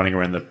where you're running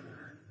around the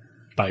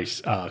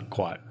base are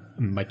quite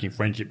making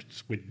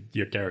friendships with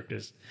your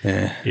characters.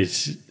 Yeah.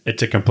 It's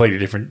a completely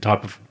different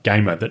type of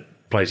gamer that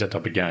plays that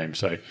type of game.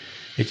 So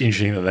it's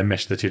interesting that they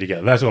mesh the two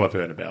together. That's all I've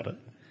heard about it.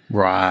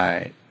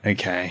 Right.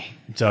 Okay.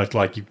 So it's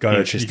like you've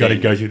got to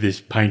go through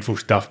this painful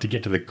stuff to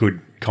get to the good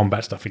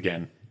combat stuff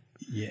again.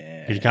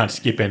 Yeah. You can't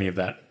skip any of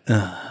that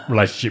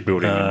relationship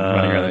building and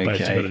running around the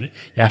base. okay.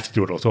 You have to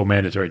do it. It's all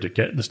mandatory to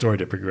get the story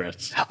to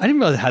progress. I didn't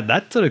realize it had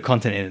that sort of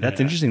content in it. That's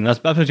interesting. That's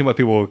actually what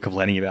people were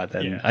complaining about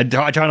then. Yeah. I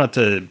try not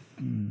to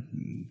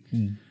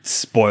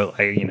spoil,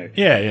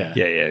 Yeah.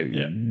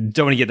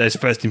 Don't want to get those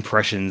first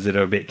impressions that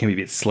are can be a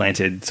bit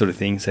slanted sort of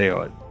thing. See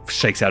how it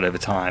shakes out over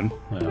time.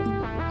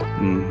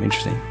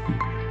 Interesting.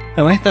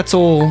 Anyway, that's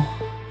all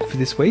for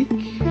this week.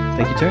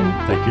 Thank you, Tony.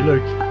 Thank you,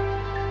 Luke.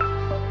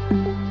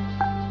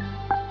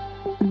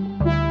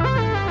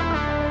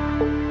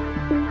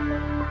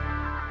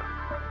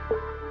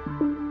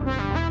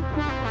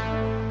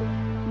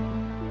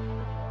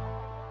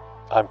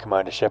 I'm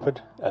Commander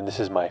Shepard, and this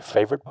is my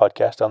favorite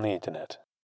podcast on the internet.